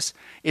about this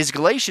is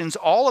Galatians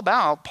all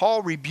about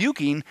Paul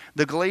rebuking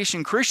the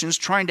Galatian Christians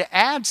trying to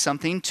add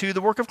something to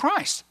the work of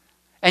Christ.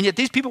 And yet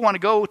these people want to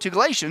go to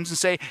Galatians and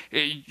say,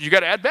 hey, you got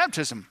to add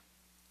baptism.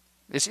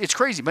 It's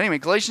crazy. But anyway,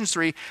 Galatians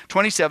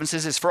 3:27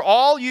 says this, for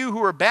all you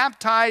who are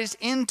baptized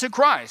into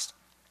Christ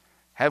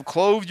have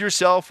clothed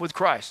yourself with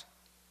Christ.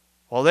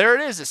 Well, there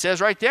it is. It says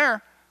right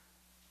there,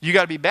 you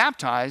got to be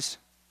baptized,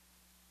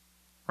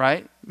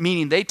 right?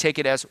 Meaning they take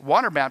it as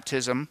water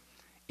baptism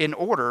in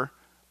order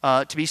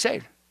to be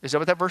saved. Is that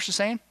what that verse is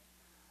saying?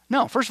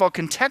 No. First of all,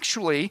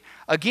 contextually,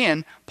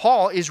 again,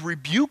 Paul is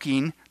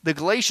rebuking the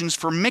Galatians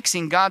for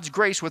mixing God's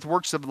grace with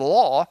works of the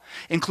law,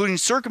 including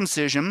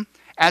circumcision,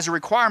 as a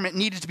requirement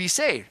needed to be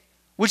saved,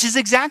 which is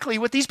exactly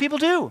what these people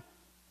do.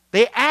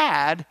 They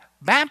add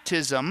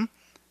baptism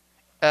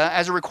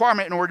as a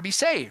requirement in order to be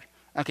saved.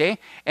 Okay?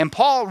 And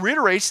Paul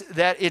reiterates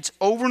that it's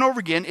over and over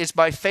again. It's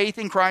by faith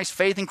in Christ,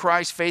 faith in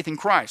Christ, faith in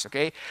Christ.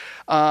 Okay?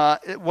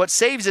 What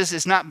saves us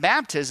is not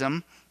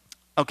baptism.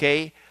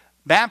 Okay?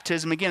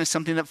 Baptism, again, is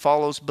something that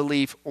follows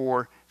belief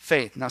or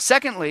faith. Now,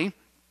 secondly,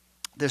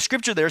 the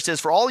scripture there says,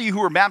 for all you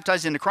who are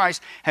baptized into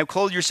Christ have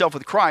clothed yourself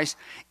with Christ.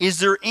 Is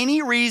there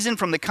any reason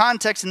from the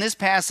context in this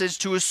passage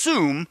to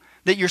assume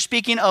that you're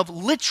speaking of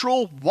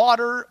literal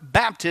water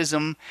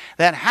baptism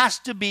that has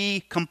to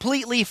be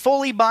completely,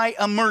 fully by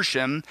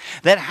immersion,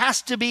 that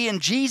has to be in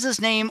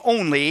Jesus' name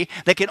only,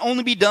 that can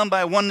only be done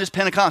by a oneness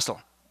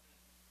Pentecostal?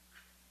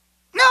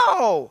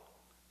 No!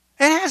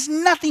 It has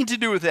nothing to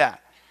do with that.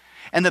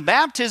 And the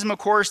baptism, of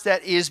course,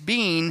 that is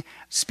being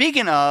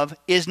speaken of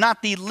is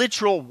not the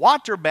literal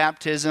water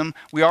baptism.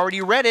 We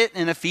already read it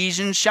in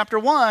Ephesians chapter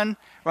 1,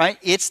 right?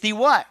 It's the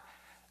what?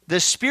 The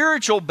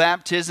spiritual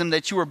baptism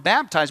that you were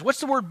baptized. What's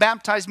the word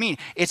baptized mean?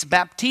 It's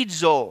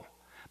baptizo.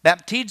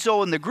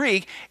 Baptizo in the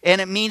Greek, and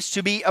it means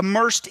to be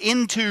immersed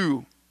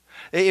into.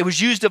 It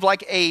was used of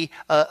like a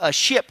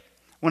ship.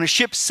 When a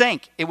ship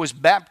sank, it was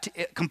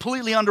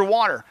completely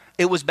underwater.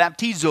 It was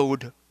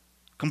baptizoed,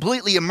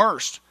 completely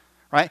immersed.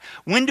 Right?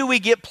 When do we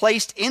get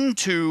placed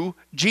into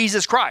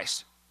Jesus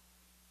Christ?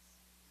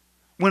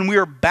 When we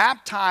are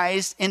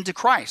baptized into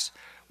Christ.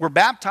 We're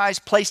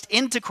baptized, placed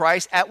into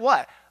Christ at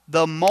what?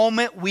 The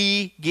moment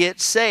we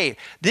get saved.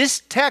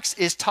 This text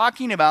is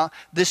talking about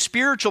the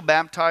spiritual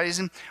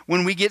baptism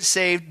when we get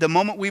saved, the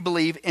moment we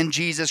believe in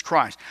Jesus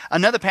Christ.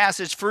 Another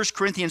passage, 1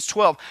 Corinthians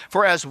 12.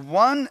 For as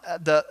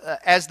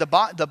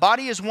the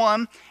body is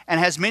one and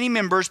has many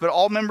members, but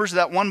all members of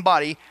that one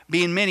body,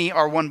 being many,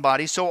 are one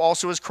body, so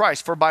also is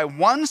Christ. For by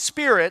one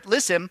Spirit,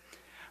 listen,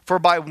 for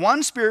by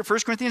one Spirit, 1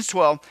 Corinthians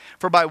 12,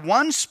 for by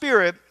one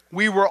Spirit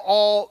we were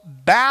all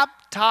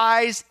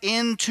baptized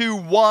into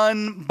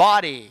one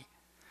body.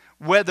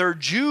 Whether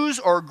Jews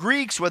or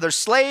Greeks, whether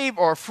slave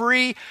or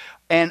free,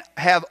 and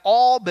have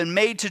all been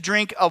made to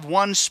drink of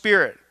one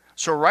Spirit.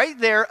 So right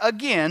there,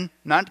 again,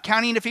 not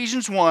counting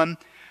Ephesians 1,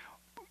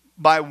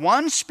 by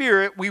one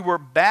Spirit we were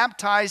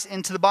baptized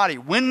into the body.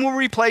 When were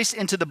we placed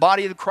into the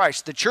body of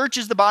Christ? The church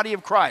is the body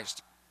of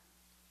Christ.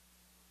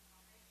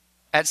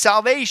 At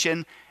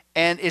salvation,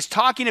 and it's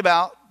talking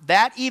about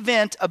that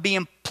event of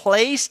being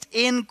placed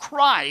in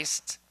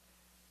Christ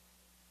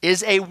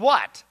is a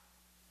what?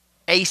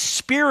 A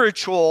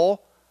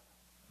spiritual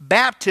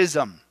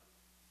baptism.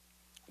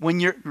 When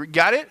you're,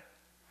 got it?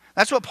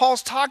 That's what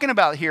Paul's talking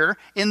about here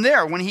in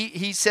there when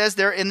he says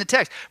there in the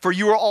text. For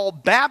you are all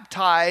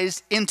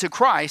baptized into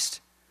Christ,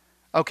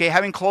 okay,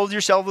 having clothed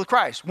yourself with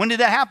Christ. When did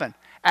that happen?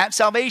 At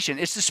salvation.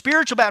 It's the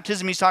spiritual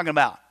baptism he's talking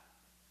about.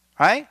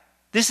 Right?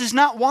 This is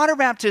not water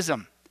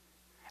baptism.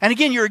 And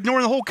again, you're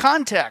ignoring the whole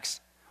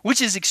context,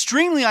 which is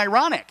extremely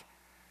ironic.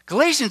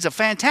 Galatians is a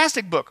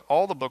fantastic book.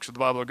 All the books of the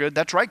Bible are good.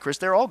 That's right, Chris.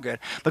 They're all good.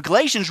 But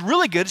Galatians is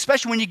really good,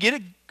 especially when you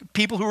get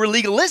people who are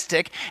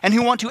legalistic and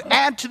who want to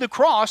add to the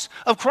cross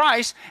of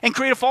Christ and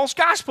create a false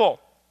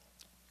gospel.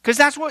 Because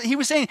that's what he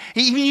was saying.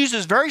 He even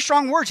uses very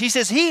strong words. He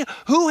says, he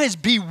who has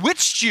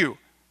bewitched you.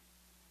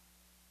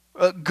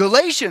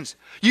 Galatians,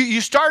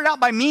 you started out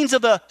by means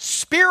of the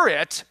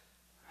Spirit,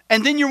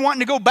 and then you're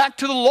wanting to go back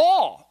to the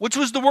law, which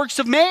was the works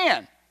of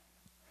man.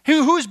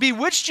 Who's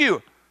bewitched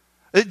you?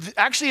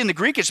 Actually, in the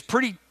Greek,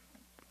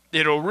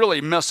 it'll really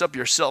mess up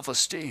your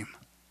self-esteem.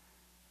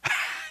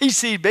 You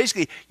see,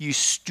 basically, you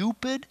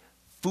stupid,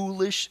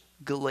 foolish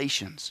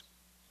Galatians.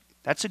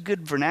 That's a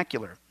good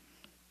vernacular.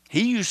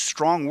 He used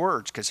strong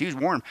words because he was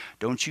warned,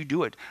 don't you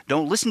do it.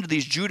 Don't listen to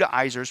these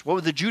Judaizers. What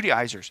were the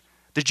Judaizers?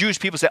 The Jewish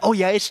people say, oh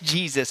yeah, it's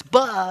Jesus,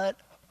 but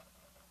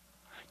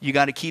you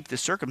got to keep the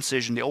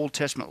circumcision, the Old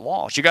Testament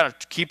laws. You got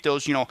to keep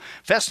those,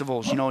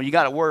 festivals. You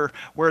got to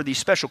wear these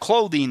special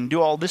clothing,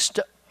 do all this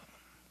stuff.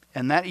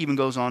 And that even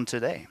goes on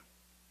today.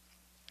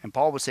 And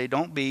Paul would say,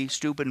 don't be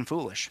stupid and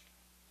foolish.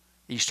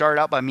 You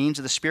started out by means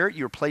of the Spirit.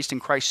 You were placed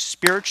in Christ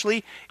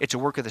spiritually. It's a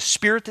work of the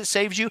Spirit that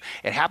saves you.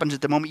 It happens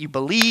at the moment you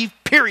believe,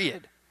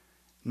 period.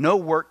 No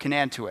work can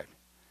add to it,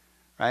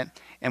 right?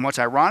 And what's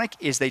ironic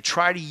is they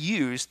try to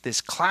use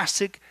this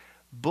classic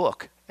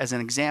book as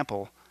an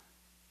example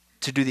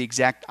to do the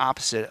exact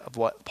opposite of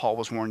what Paul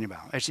was warning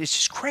about. It's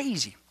just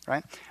crazy,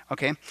 right?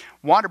 Okay,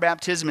 water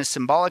baptism is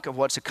symbolic of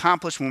what's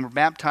accomplished when we're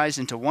baptized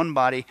into one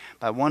body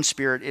by one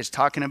Spirit. It's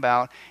talking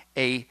about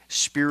a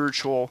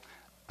spiritual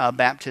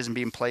baptism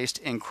being placed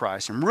in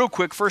Christ. And real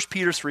quick, 1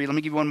 Peter 3, let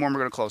me give you one more and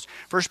we're going to close.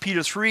 1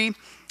 Peter 3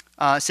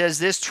 says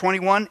this,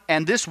 21,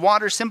 and this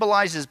water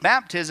symbolizes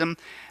baptism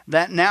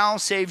that now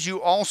saves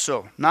you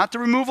also. Not the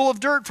removal of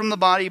dirt from the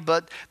body,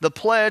 but the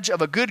pledge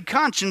of a good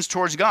conscience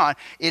towards God.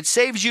 It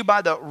saves you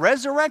by the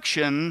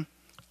resurrection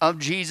of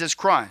Jesus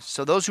Christ.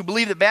 So those who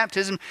believe that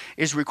baptism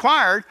is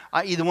required,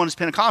 i.e. the one that's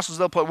Pentecostals,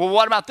 they'll put, well,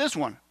 what about this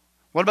one?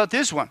 What about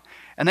this one?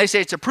 And they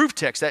say it's a proof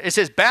text. That it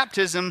says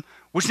baptism,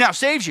 which now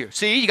saves you.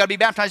 See, you got to be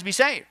baptized to be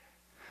saved.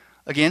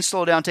 Again,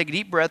 slow down, take a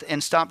deep breath,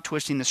 and stop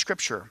twisting the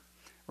scripture,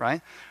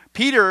 right?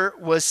 Peter,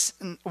 was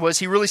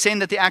he really saying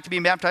that the act of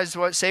being baptized is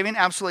what saving?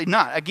 Absolutely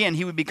not. Again,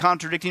 he would be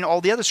contradicting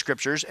all the other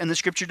scriptures, and the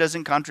scripture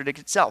doesn't contradict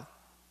itself.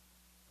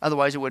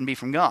 Otherwise, it wouldn't be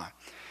from God,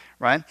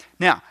 right?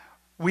 Now,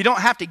 we don't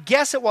have to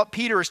guess at what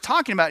Peter is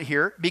talking about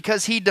here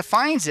because he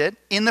defines it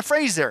in the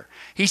phrase there.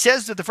 He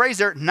says that the phrase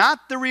there,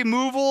 not the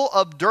removal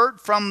of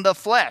dirt from the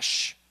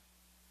flesh,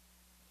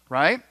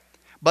 right?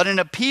 But an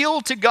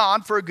appeal to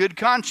God for a good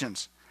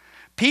conscience.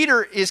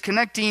 Peter is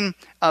connecting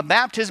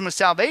baptism with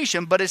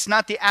salvation, but it's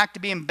not the act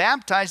of being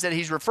baptized that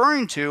he's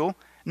referring to,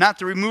 not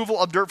the removal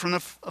of dirt from the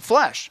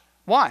flesh.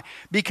 Why?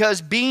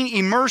 Because being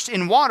immersed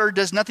in water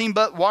does nothing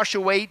but wash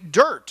away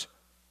dirt,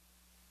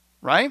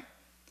 right?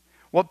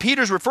 What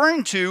Peter's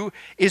referring to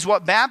is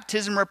what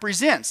baptism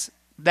represents,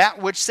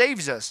 that which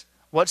saves us.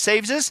 What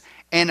saves us?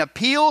 An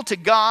appeal to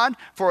God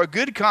for a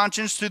good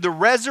conscience through the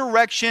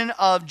resurrection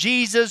of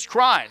Jesus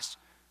Christ.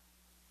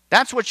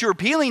 That's what you're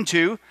appealing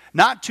to,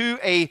 not to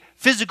a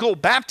physical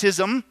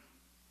baptism.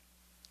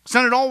 It's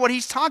not at all what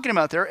he's talking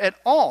about there at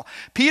all.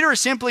 Peter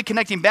is simply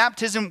connecting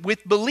baptism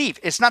with belief.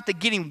 It's not the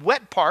getting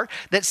wet part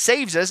that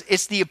saves us.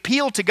 It's the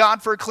appeal to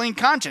God for a clean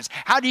conscience.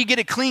 How do you get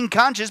a clean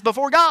conscience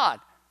before God?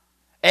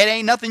 It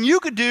ain't nothing you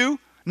could do.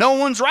 No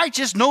one's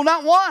righteous, no,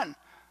 not one.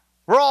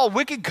 We're all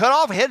wicked, cut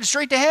off, headed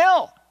straight to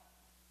hell.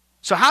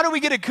 So how do we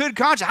get a good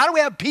conscience? How do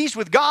we have peace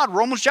with God?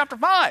 Romans chapter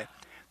 5,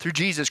 through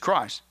Jesus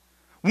Christ.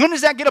 When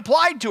does that get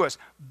applied to us?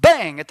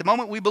 Bang, at the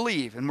moment we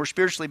believe and we're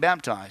spiritually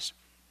baptized,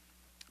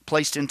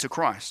 placed into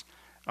Christ.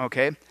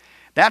 Okay?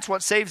 That's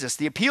what saves us.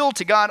 The appeal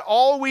to God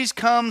always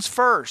comes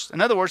first.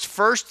 In other words,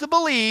 first the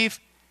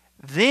belief,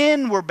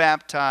 then we're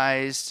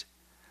baptized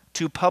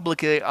to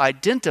publicly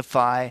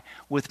identify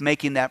with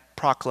making that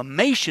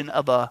proclamation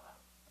of a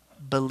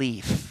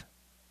belief.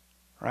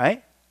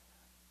 Right?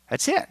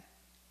 That's it.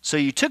 So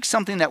you took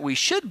something that we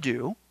should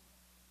do,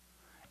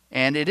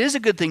 and it is a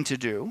good thing to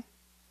do,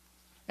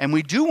 and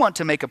we do want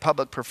to make a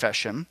public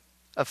profession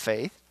of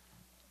faith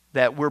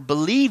that we're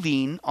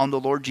believing on the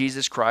Lord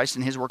Jesus Christ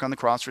and his work on the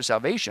cross for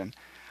salvation,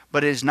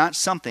 but it is not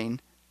something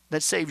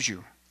that saves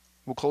you.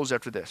 We'll close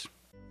after this.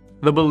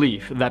 The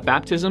belief that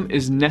baptism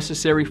is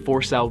necessary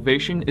for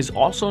salvation is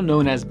also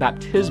known as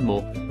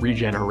baptismal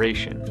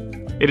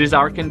regeneration. It is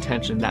our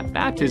contention that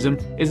baptism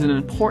is an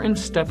important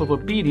step of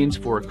obedience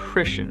for a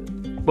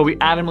Christian, but we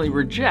adamantly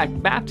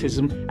reject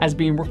baptism as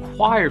being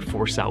required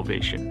for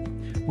salvation.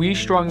 We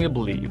strongly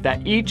believe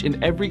that each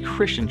and every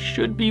Christian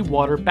should be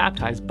water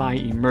baptized by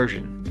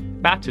immersion.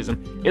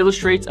 Baptism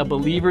illustrates a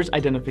believer's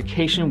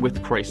identification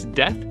with Christ's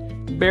death,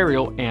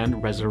 burial,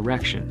 and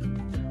resurrection.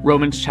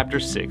 Romans chapter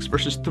 6,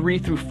 verses 3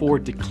 through 4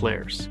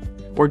 declares,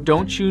 "Or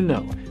don't you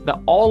know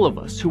that all of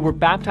us who were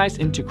baptized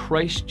into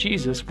Christ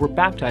Jesus were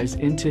baptized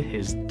into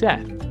his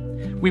death?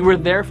 We were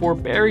therefore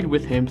buried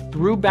with him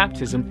through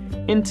baptism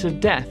into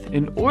death,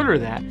 in order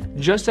that,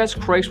 just as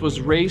Christ was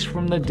raised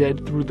from the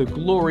dead through the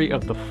glory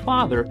of the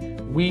Father,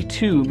 we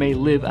too may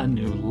live a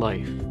new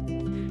life."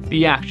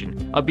 The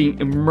action of being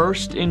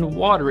immersed in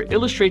water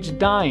illustrates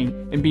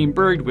dying and being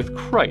buried with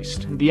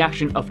Christ. The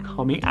action of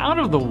coming out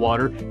of the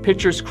water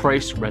pictures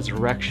Christ's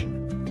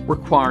resurrection.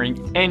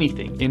 Requiring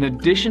anything in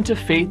addition to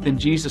faith in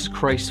Jesus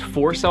Christ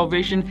for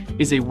salvation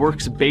is a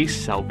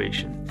works-based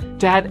salvation.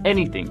 To add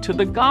anything to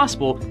the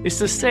gospel is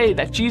to say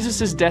that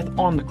Jesus' death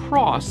on the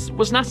cross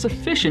was not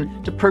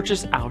sufficient to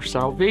purchase our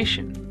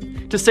salvation.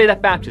 To say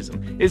that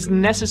baptism is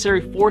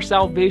necessary for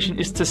salvation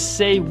is to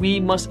say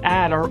we must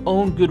add our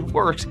own good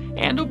works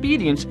and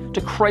obedience to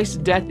Christ's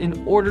death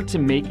in order to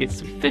make it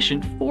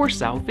sufficient for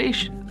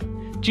salvation.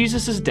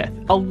 Jesus' death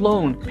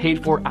alone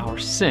paid for our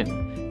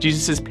sin.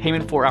 Jesus'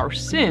 payment for our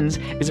sins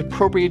is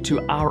appropriated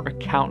to our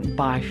account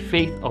by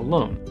faith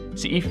alone.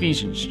 See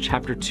Ephesians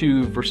chapter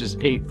 2, verses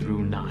 8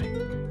 through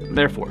 9.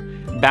 Therefore,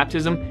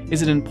 baptism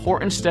is an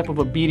important step of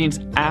obedience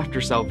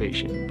after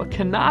salvation, but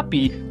cannot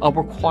be a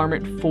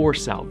requirement for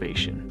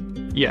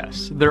salvation.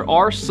 Yes, there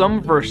are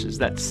some verses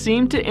that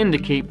seem to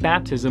indicate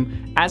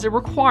baptism as a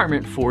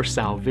requirement for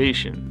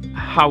salvation.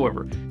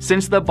 However,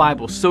 since the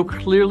Bible so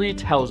clearly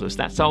tells us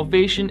that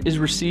salvation is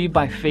received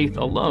by faith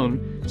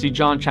alone, See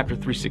John chapter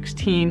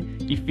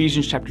 3:16,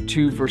 Ephesians chapter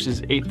 2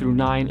 verses 8 through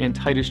 9, and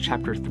Titus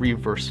chapter 3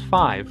 verse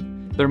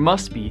 5. There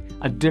must be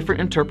a different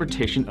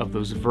interpretation of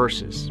those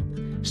verses.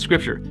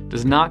 Scripture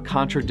does not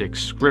contradict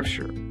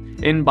Scripture.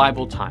 In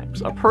Bible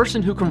times, a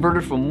person who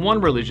converted from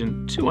one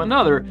religion to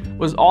another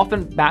was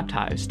often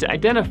baptized to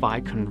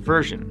identify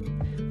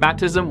conversion.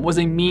 Baptism was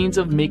a means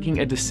of making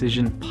a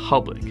decision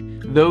public.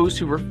 Those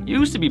who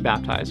refused to be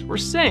baptized were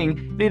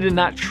saying they did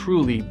not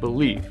truly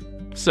believe.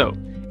 So,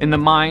 in the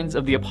minds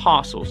of the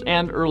apostles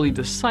and early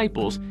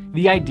disciples,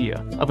 the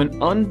idea of an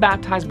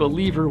unbaptized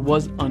believer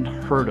was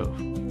unheard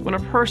of. When a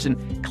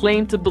person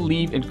claimed to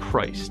believe in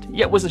Christ,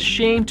 yet was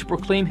ashamed to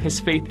proclaim his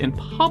faith in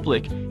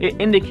public, it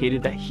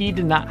indicated that he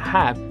did not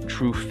have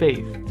true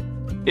faith.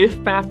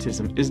 If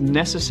baptism is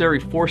necessary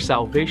for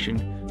salvation,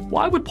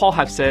 why would Paul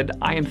have said,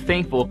 "I am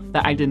thankful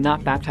that I did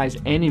not baptize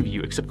any of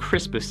you except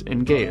Crispus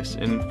and Gaius"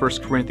 in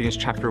 1 Corinthians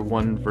chapter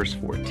 1 verse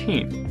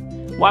 14?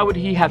 Why would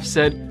he have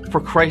said, "For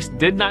Christ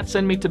did not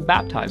send me to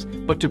baptize,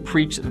 but to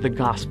preach the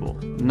gospel,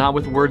 not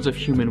with words of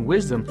human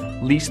wisdom,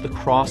 lest the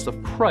cross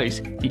of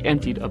Christ be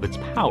emptied of its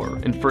power"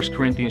 in 1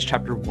 Corinthians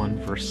chapter 1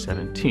 verse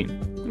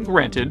 17?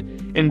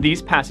 Granted, in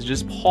these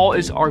passages, Paul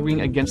is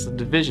arguing against the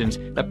divisions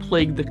that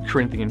plagued the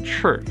Corinthian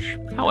church.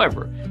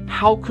 However,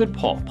 how could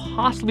Paul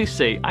possibly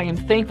say, "I am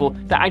thankful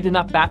that I did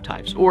not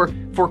baptize," or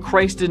 "For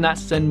Christ did not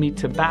send me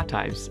to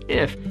baptize,"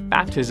 if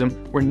baptism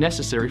were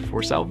necessary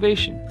for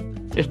salvation?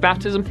 If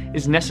baptism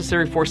is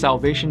necessary for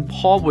salvation,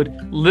 Paul would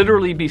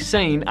literally be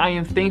saying, "I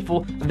am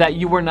thankful that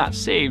you were not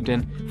saved,"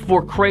 and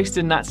 "For Christ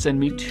did not send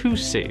me to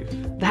save."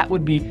 That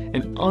would be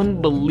an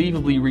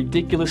unbelievably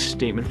ridiculous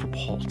statement for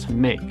Paul to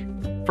make.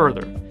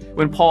 Further,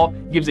 when Paul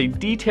gives a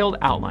detailed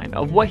outline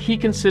of what he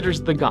considers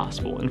the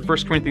gospel in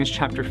 1 Corinthians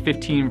chapter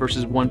 15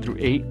 verses 1 through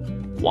 8,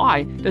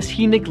 why does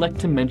he neglect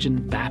to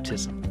mention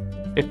baptism?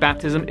 If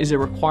baptism is a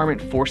requirement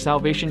for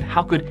salvation,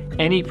 how could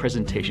any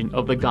presentation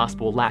of the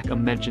gospel lack a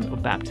mention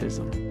of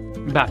baptism?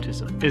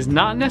 Baptism is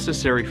not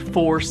necessary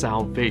for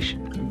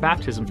salvation.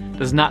 Baptism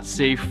does not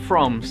save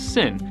from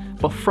sin,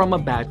 but from a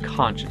bad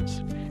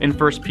conscience. In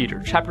 1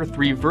 Peter chapter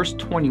 3 verse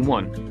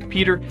 21,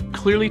 Peter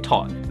clearly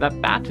taught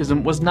that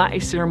baptism was not a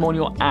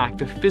ceremonial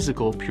act of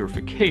physical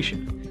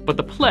purification, but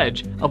the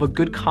pledge of a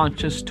good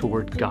conscience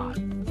toward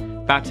God.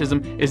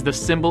 Baptism is the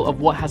symbol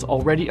of what has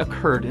already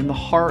occurred in the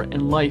heart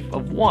and life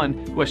of one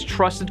who has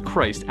trusted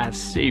Christ as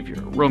Savior.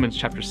 Romans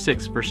chapter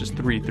 6 verses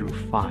 3 through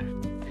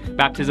 5.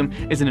 Baptism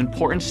is an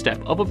important step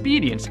of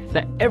obedience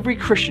that every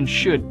Christian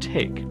should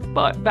take,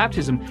 but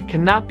baptism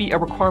cannot be a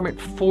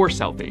requirement for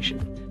salvation.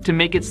 To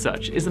make it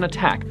such is an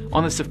attack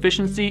on the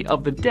sufficiency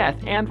of the death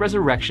and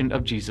resurrection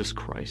of Jesus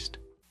Christ.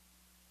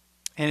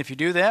 And if you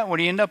do that, what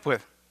do you end up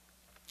with?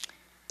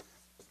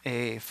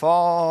 A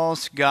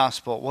false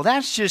gospel. Well,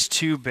 that's just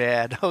too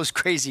bad. Those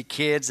crazy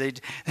kids, they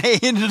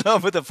ended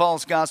up with a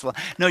false gospel.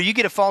 No, you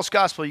get a false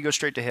gospel, you go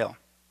straight to hell.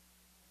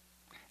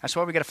 That's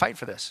why we got to fight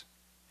for this.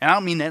 And I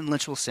don't mean that in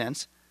literal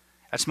sense.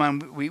 That's why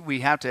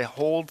we have to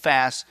hold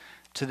fast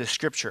to the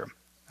Scripture.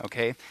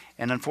 Okay?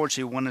 And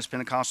unfortunately, Oneness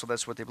Pentecostal,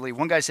 that's what they believe.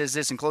 One guy says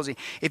this in closing: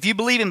 if you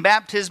believe in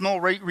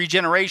baptismal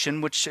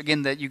regeneration, which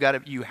again, that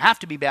you have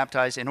to be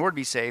baptized in order to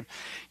be saved,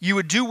 you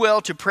would do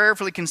well to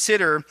prayerfully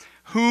consider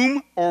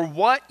whom or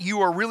what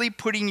you are really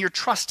putting your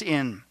trust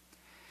in.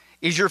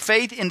 Is your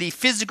faith in the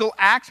physical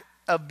act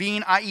of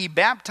being, i.e.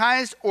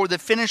 baptized, or the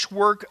finished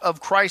work of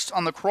Christ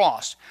on the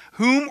cross?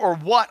 Whom or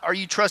what are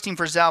you trusting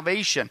for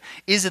salvation?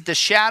 Is it the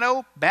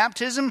shadow,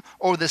 baptism,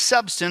 or the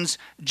substance,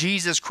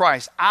 Jesus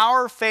Christ?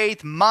 Our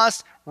faith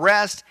must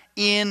rest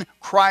in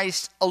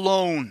Christ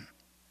alone.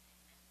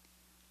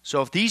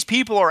 So if these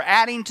people are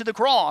adding to the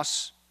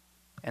cross,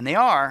 and they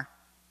are,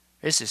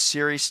 this is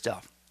serious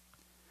stuff.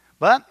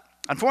 But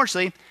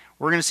unfortunately,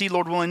 we're going to see,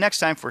 Lord willing, next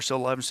time, if we're still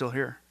alive and still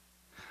here.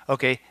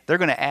 Okay, they're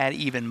going to add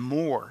even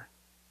more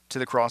to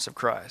the cross of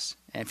Christ.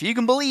 And if you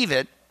can believe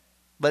it,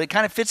 but it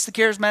kind of fits the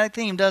charismatic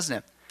theme, doesn't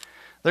it?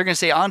 They're going to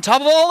say, on top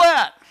of all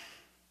that,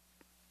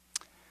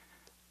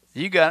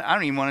 I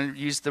don't even want to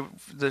use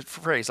the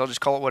phrase, I'll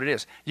just call it what it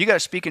is. You got to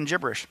speak in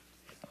gibberish.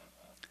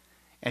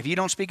 And if you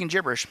don't speak in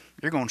gibberish,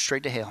 you're going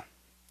straight to hell.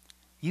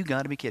 You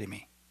got to be kidding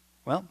me.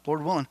 Well,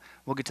 Lord willing,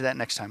 we'll get to that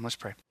next time. Let's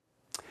pray.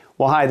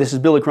 Well, hi, this is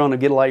Billy Crone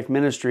of Get a Life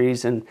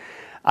Ministries, and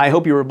I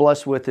hope you were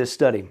blessed with this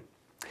study.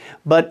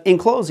 But in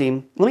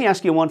closing, let me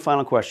ask you one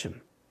final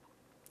question.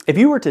 If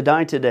you were to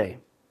die today,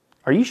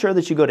 are you sure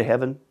that you go to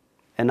heaven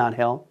and not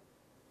hell?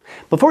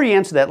 Before you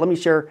answer that, let me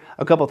share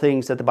a couple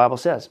things that the Bible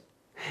says.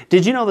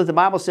 Did you know that the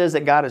Bible says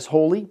that God is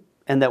holy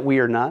and that we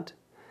are not?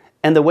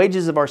 And the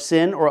wages of our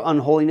sin or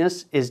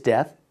unholiness is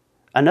death?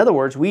 In other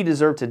words, we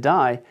deserve to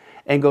die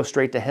and go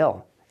straight to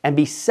hell and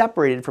be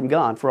separated from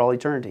God for all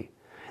eternity.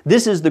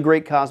 This is the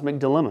great cosmic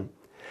dilemma.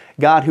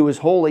 God, who is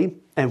holy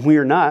and we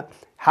are not,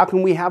 how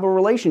can we have a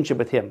relationship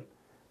with Him?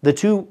 The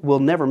two will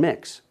never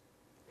mix.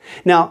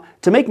 Now,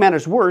 to make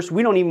matters worse,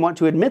 we don't even want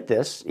to admit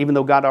this, even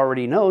though God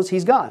already knows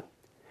He's God.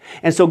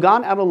 And so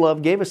God, out of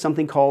love, gave us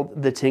something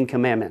called the Ten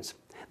Commandments.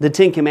 The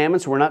Ten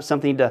Commandments were not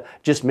something to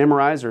just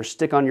memorize or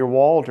stick on your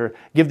wall to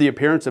give the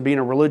appearance of being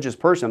a religious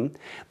person.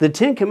 The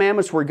Ten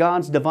Commandments were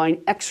God's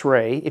divine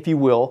x-ray, if you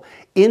will,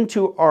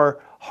 into our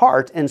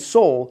heart and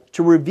soul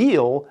to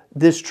reveal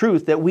this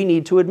truth that we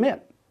need to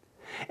admit.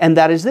 And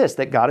that is this,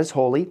 that God is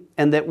holy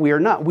and that we are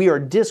not. We are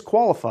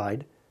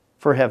disqualified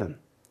for heaven.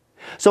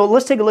 So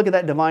let's take a look at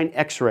that divine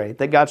x-ray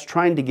that God's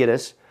trying to get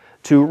us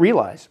to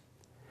realize.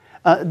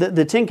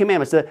 The Ten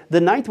Commandments,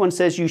 the ninth one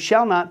says, you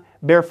shall not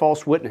bear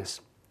false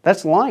witness.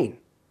 That's lying,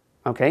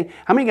 okay?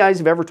 How many guys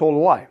have ever told a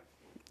lie?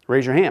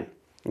 Raise your hand,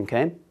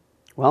 okay?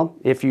 Well,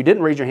 if you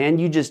didn't raise your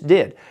hand, you just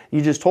did. You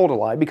just told a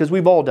lie because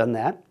we've all done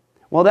that.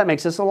 Well, that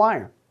makes us a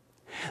liar.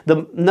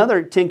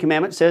 Another Ten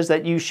Commandment says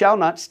that you shall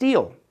not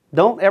steal.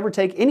 Don't ever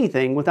take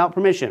anything without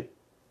permission.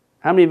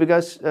 How many of you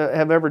guys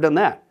have ever done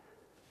that?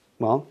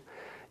 Well,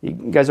 you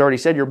guys already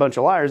said you're a bunch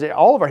of liars.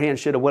 All of our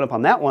hands should have went up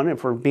on that one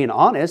if we're being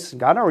honest.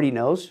 God already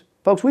knows.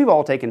 Folks, we've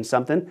all taken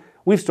something.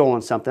 We've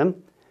stolen something,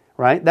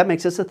 right? That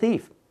makes us a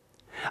thief.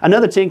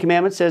 Another Ten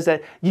Commandments says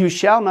that you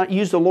shall not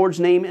use the Lord's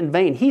name in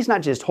vain. He's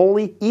not just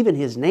holy, even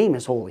His name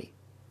is holy.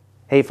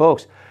 Hey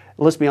folks,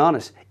 let's be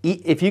honest.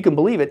 If you can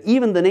believe it,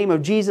 even the name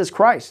of Jesus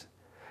Christ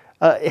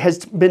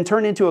has been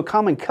turned into a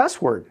common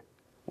cuss word.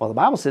 Well, the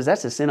Bible says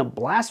that's a sin of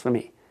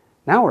blasphemy.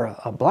 Now we're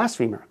a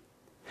blasphemer.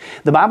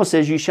 The Bible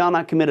says you shall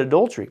not commit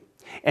adultery.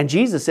 And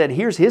Jesus said,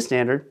 here's His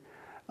standard.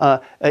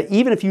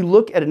 Even if you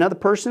look at another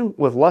person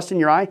with lust in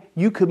your eye,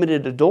 you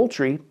committed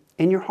adultery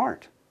in your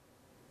heart.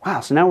 Wow,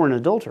 so now we're an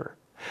adulterer.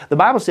 The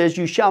Bible says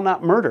you shall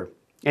not murder.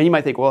 And you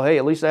might think, well, hey,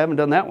 at least I haven't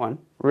done that one.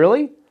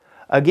 Really?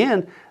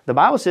 Again, the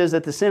Bible says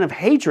that the sin of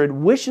hatred,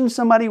 wishing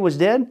somebody was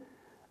dead,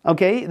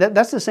 okay,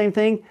 that's the same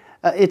thing.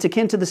 It's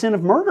akin to the sin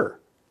of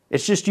murder.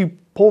 It's just you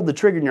pulled the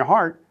trigger in your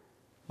heart,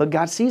 but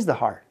God sees the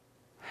heart.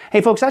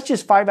 Hey, folks, that's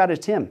just 5 out of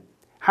 10.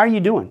 How are you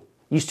doing?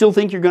 You still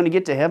think you're going to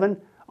get to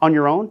heaven on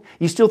your own?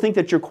 You still think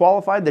that you're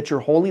qualified, that you're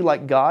holy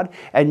like God,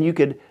 and you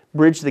could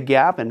bridge the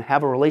gap and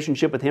have a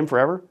relationship with Him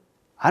forever?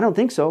 I don't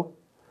think so.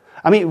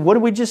 I mean, what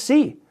did we just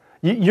see?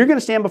 You're going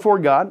to stand before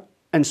God,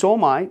 and so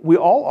am I. We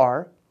all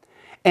are.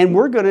 And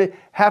we're going to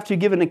have to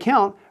give an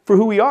account for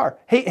who we are.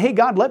 Hey,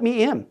 God, let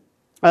me in.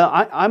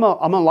 I'm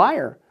a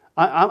liar.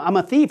 I'm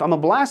a thief. I'm a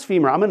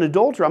blasphemer. I'm an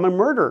adulterer. I'm a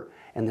murderer.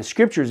 And the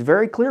Scripture is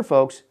very clear,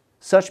 folks.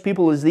 Such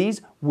people as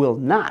these will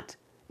not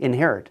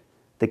inherit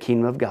the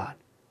kingdom of God.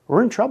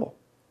 We're in trouble.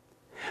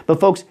 But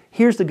folks,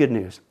 here's the good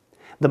news.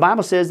 The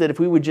Bible says that if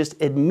we would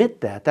just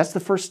admit that, that's the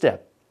first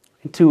step.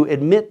 To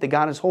admit that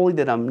God is holy,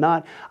 that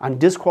I'm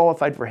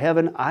disqualified for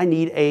heaven, I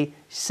need a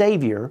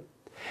Savior.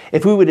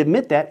 If we would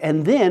admit that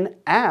and then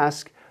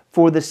ask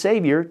for the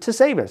Savior to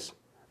save us.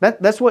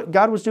 That's what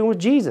God was doing with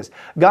Jesus.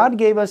 God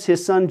gave us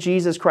His Son,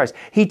 Jesus Christ.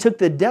 He took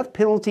the death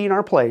penalty in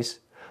our place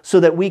so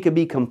that we could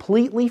be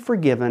completely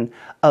forgiven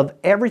of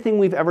everything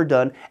we've ever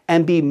done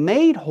and be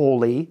made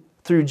holy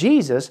through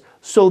Jesus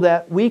so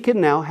that we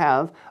can now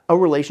have a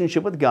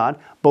relationship with God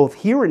both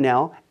here and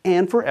now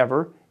and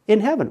forever in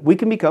heaven. We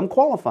can become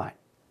qualified.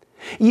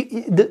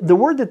 The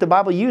word that the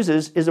Bible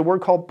uses is a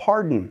word called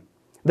pardon.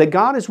 That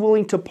God is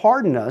willing to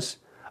pardon us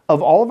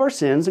of all of our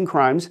sins and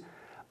crimes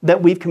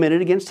that we've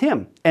committed against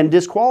Him and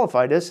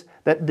disqualified us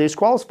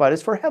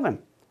for heaven.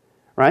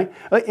 Right?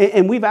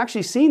 And we've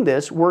actually seen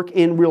this work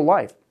in real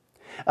life.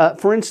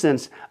 For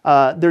instance,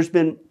 there's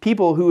been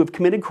people who have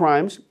committed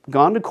crimes,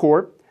 gone to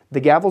court, the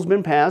gavel's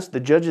been passed,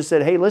 the judge has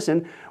said, hey,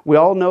 listen, we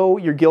all know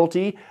you're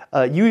guilty,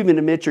 you even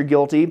admit you're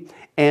guilty,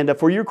 and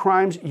for your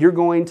crimes, you're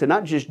going to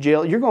not just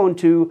jail, you're going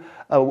to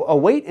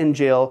await in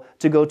jail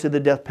to go to the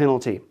death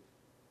penalty.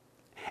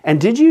 And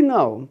did you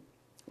know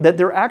that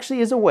there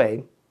actually is a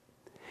way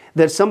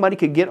that somebody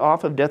could get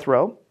off of death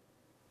row?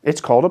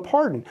 It's called a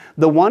pardon.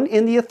 The one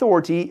in the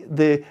authority,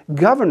 the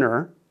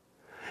governor,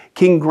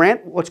 can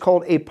grant what's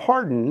called a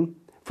pardon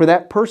for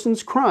that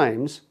person's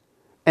crimes,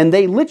 and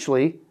they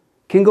literally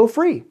can go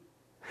free.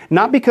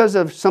 Not because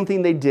of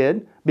something they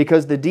did,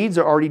 because the deeds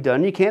are already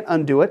done, you can't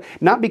undo it.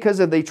 Not because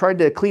they tried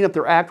to clean up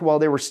their act while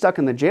they were stuck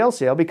in the jail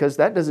cell, because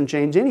that doesn't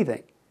change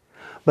anything.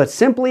 But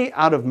simply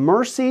out of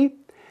mercy,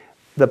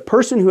 the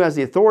person who has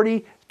the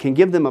authority can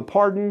give them a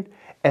pardon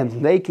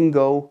and they can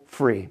go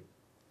free.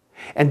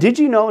 And did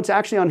you know it's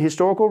actually on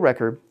historical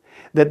record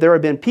that there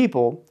have been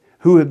people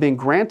who have been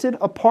granted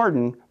a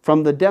pardon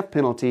from the death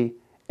penalty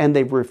and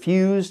they've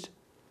refused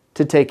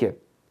to take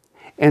it.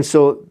 And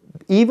so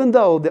even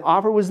though the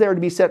offer was there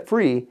to be set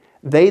free,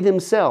 they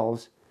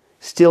themselves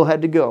still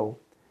had to go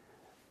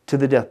to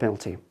the death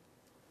penalty.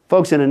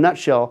 Folks, in a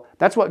nutshell,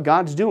 that's what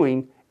God's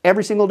doing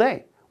every single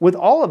day with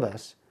all of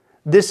us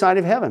this side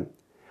of heaven.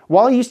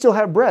 While you still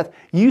have breath,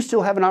 you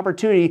still have an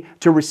opportunity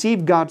to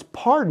receive God's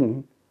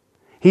pardon.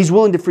 He's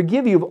willing to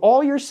forgive you of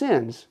all your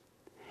sins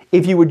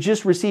if you would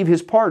just receive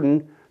His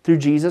pardon through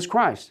Jesus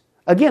Christ.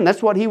 Again,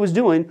 that's what He was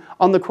doing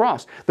on the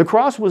cross. The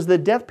cross was the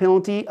death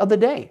penalty of the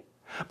day.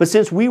 But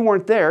since we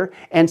weren't there,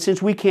 and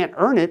since we can't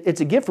earn it, it's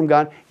a gift from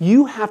God,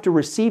 you have to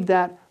receive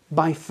that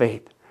by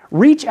faith.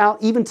 Reach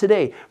out even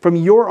today from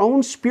your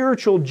own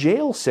spiritual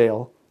jail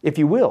cell, if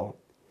you will,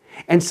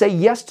 and say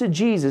yes to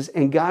Jesus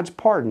and God's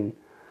pardon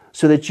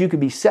so that you could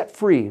be set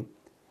free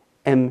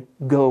and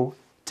go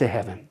to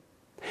heaven.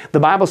 The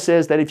Bible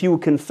says that if you will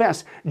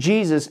confess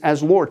Jesus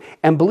as Lord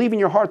and believe in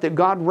your heart that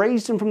God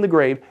raised Him from the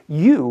grave,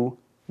 you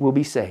will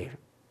be saved.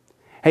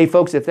 Hey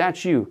folks, if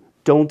that's you,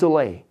 don't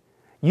delay.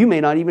 You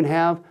may not even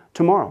have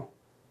tomorrow.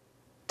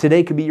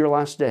 Today could be your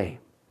last day.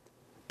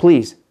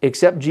 Please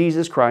accept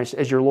Jesus Christ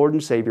as your Lord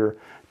and Savior.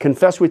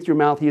 Confess with your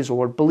mouth He is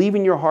Lord. Believe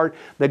in your heart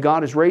that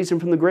God has raised Him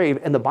from the grave,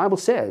 and the Bible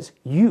says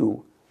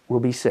you will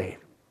be saved.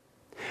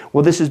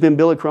 Well, this has been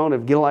Billy Crone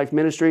of Get a Life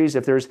Ministries.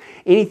 If there's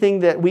anything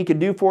that we could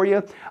do for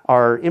you,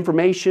 our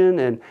information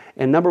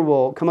and number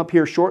will come up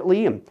here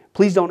shortly, and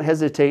please don't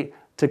hesitate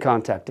to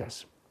contact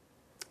us.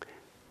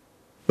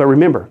 But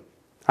remember,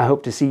 I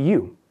hope to see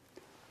you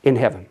in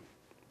heaven.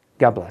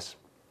 God bless.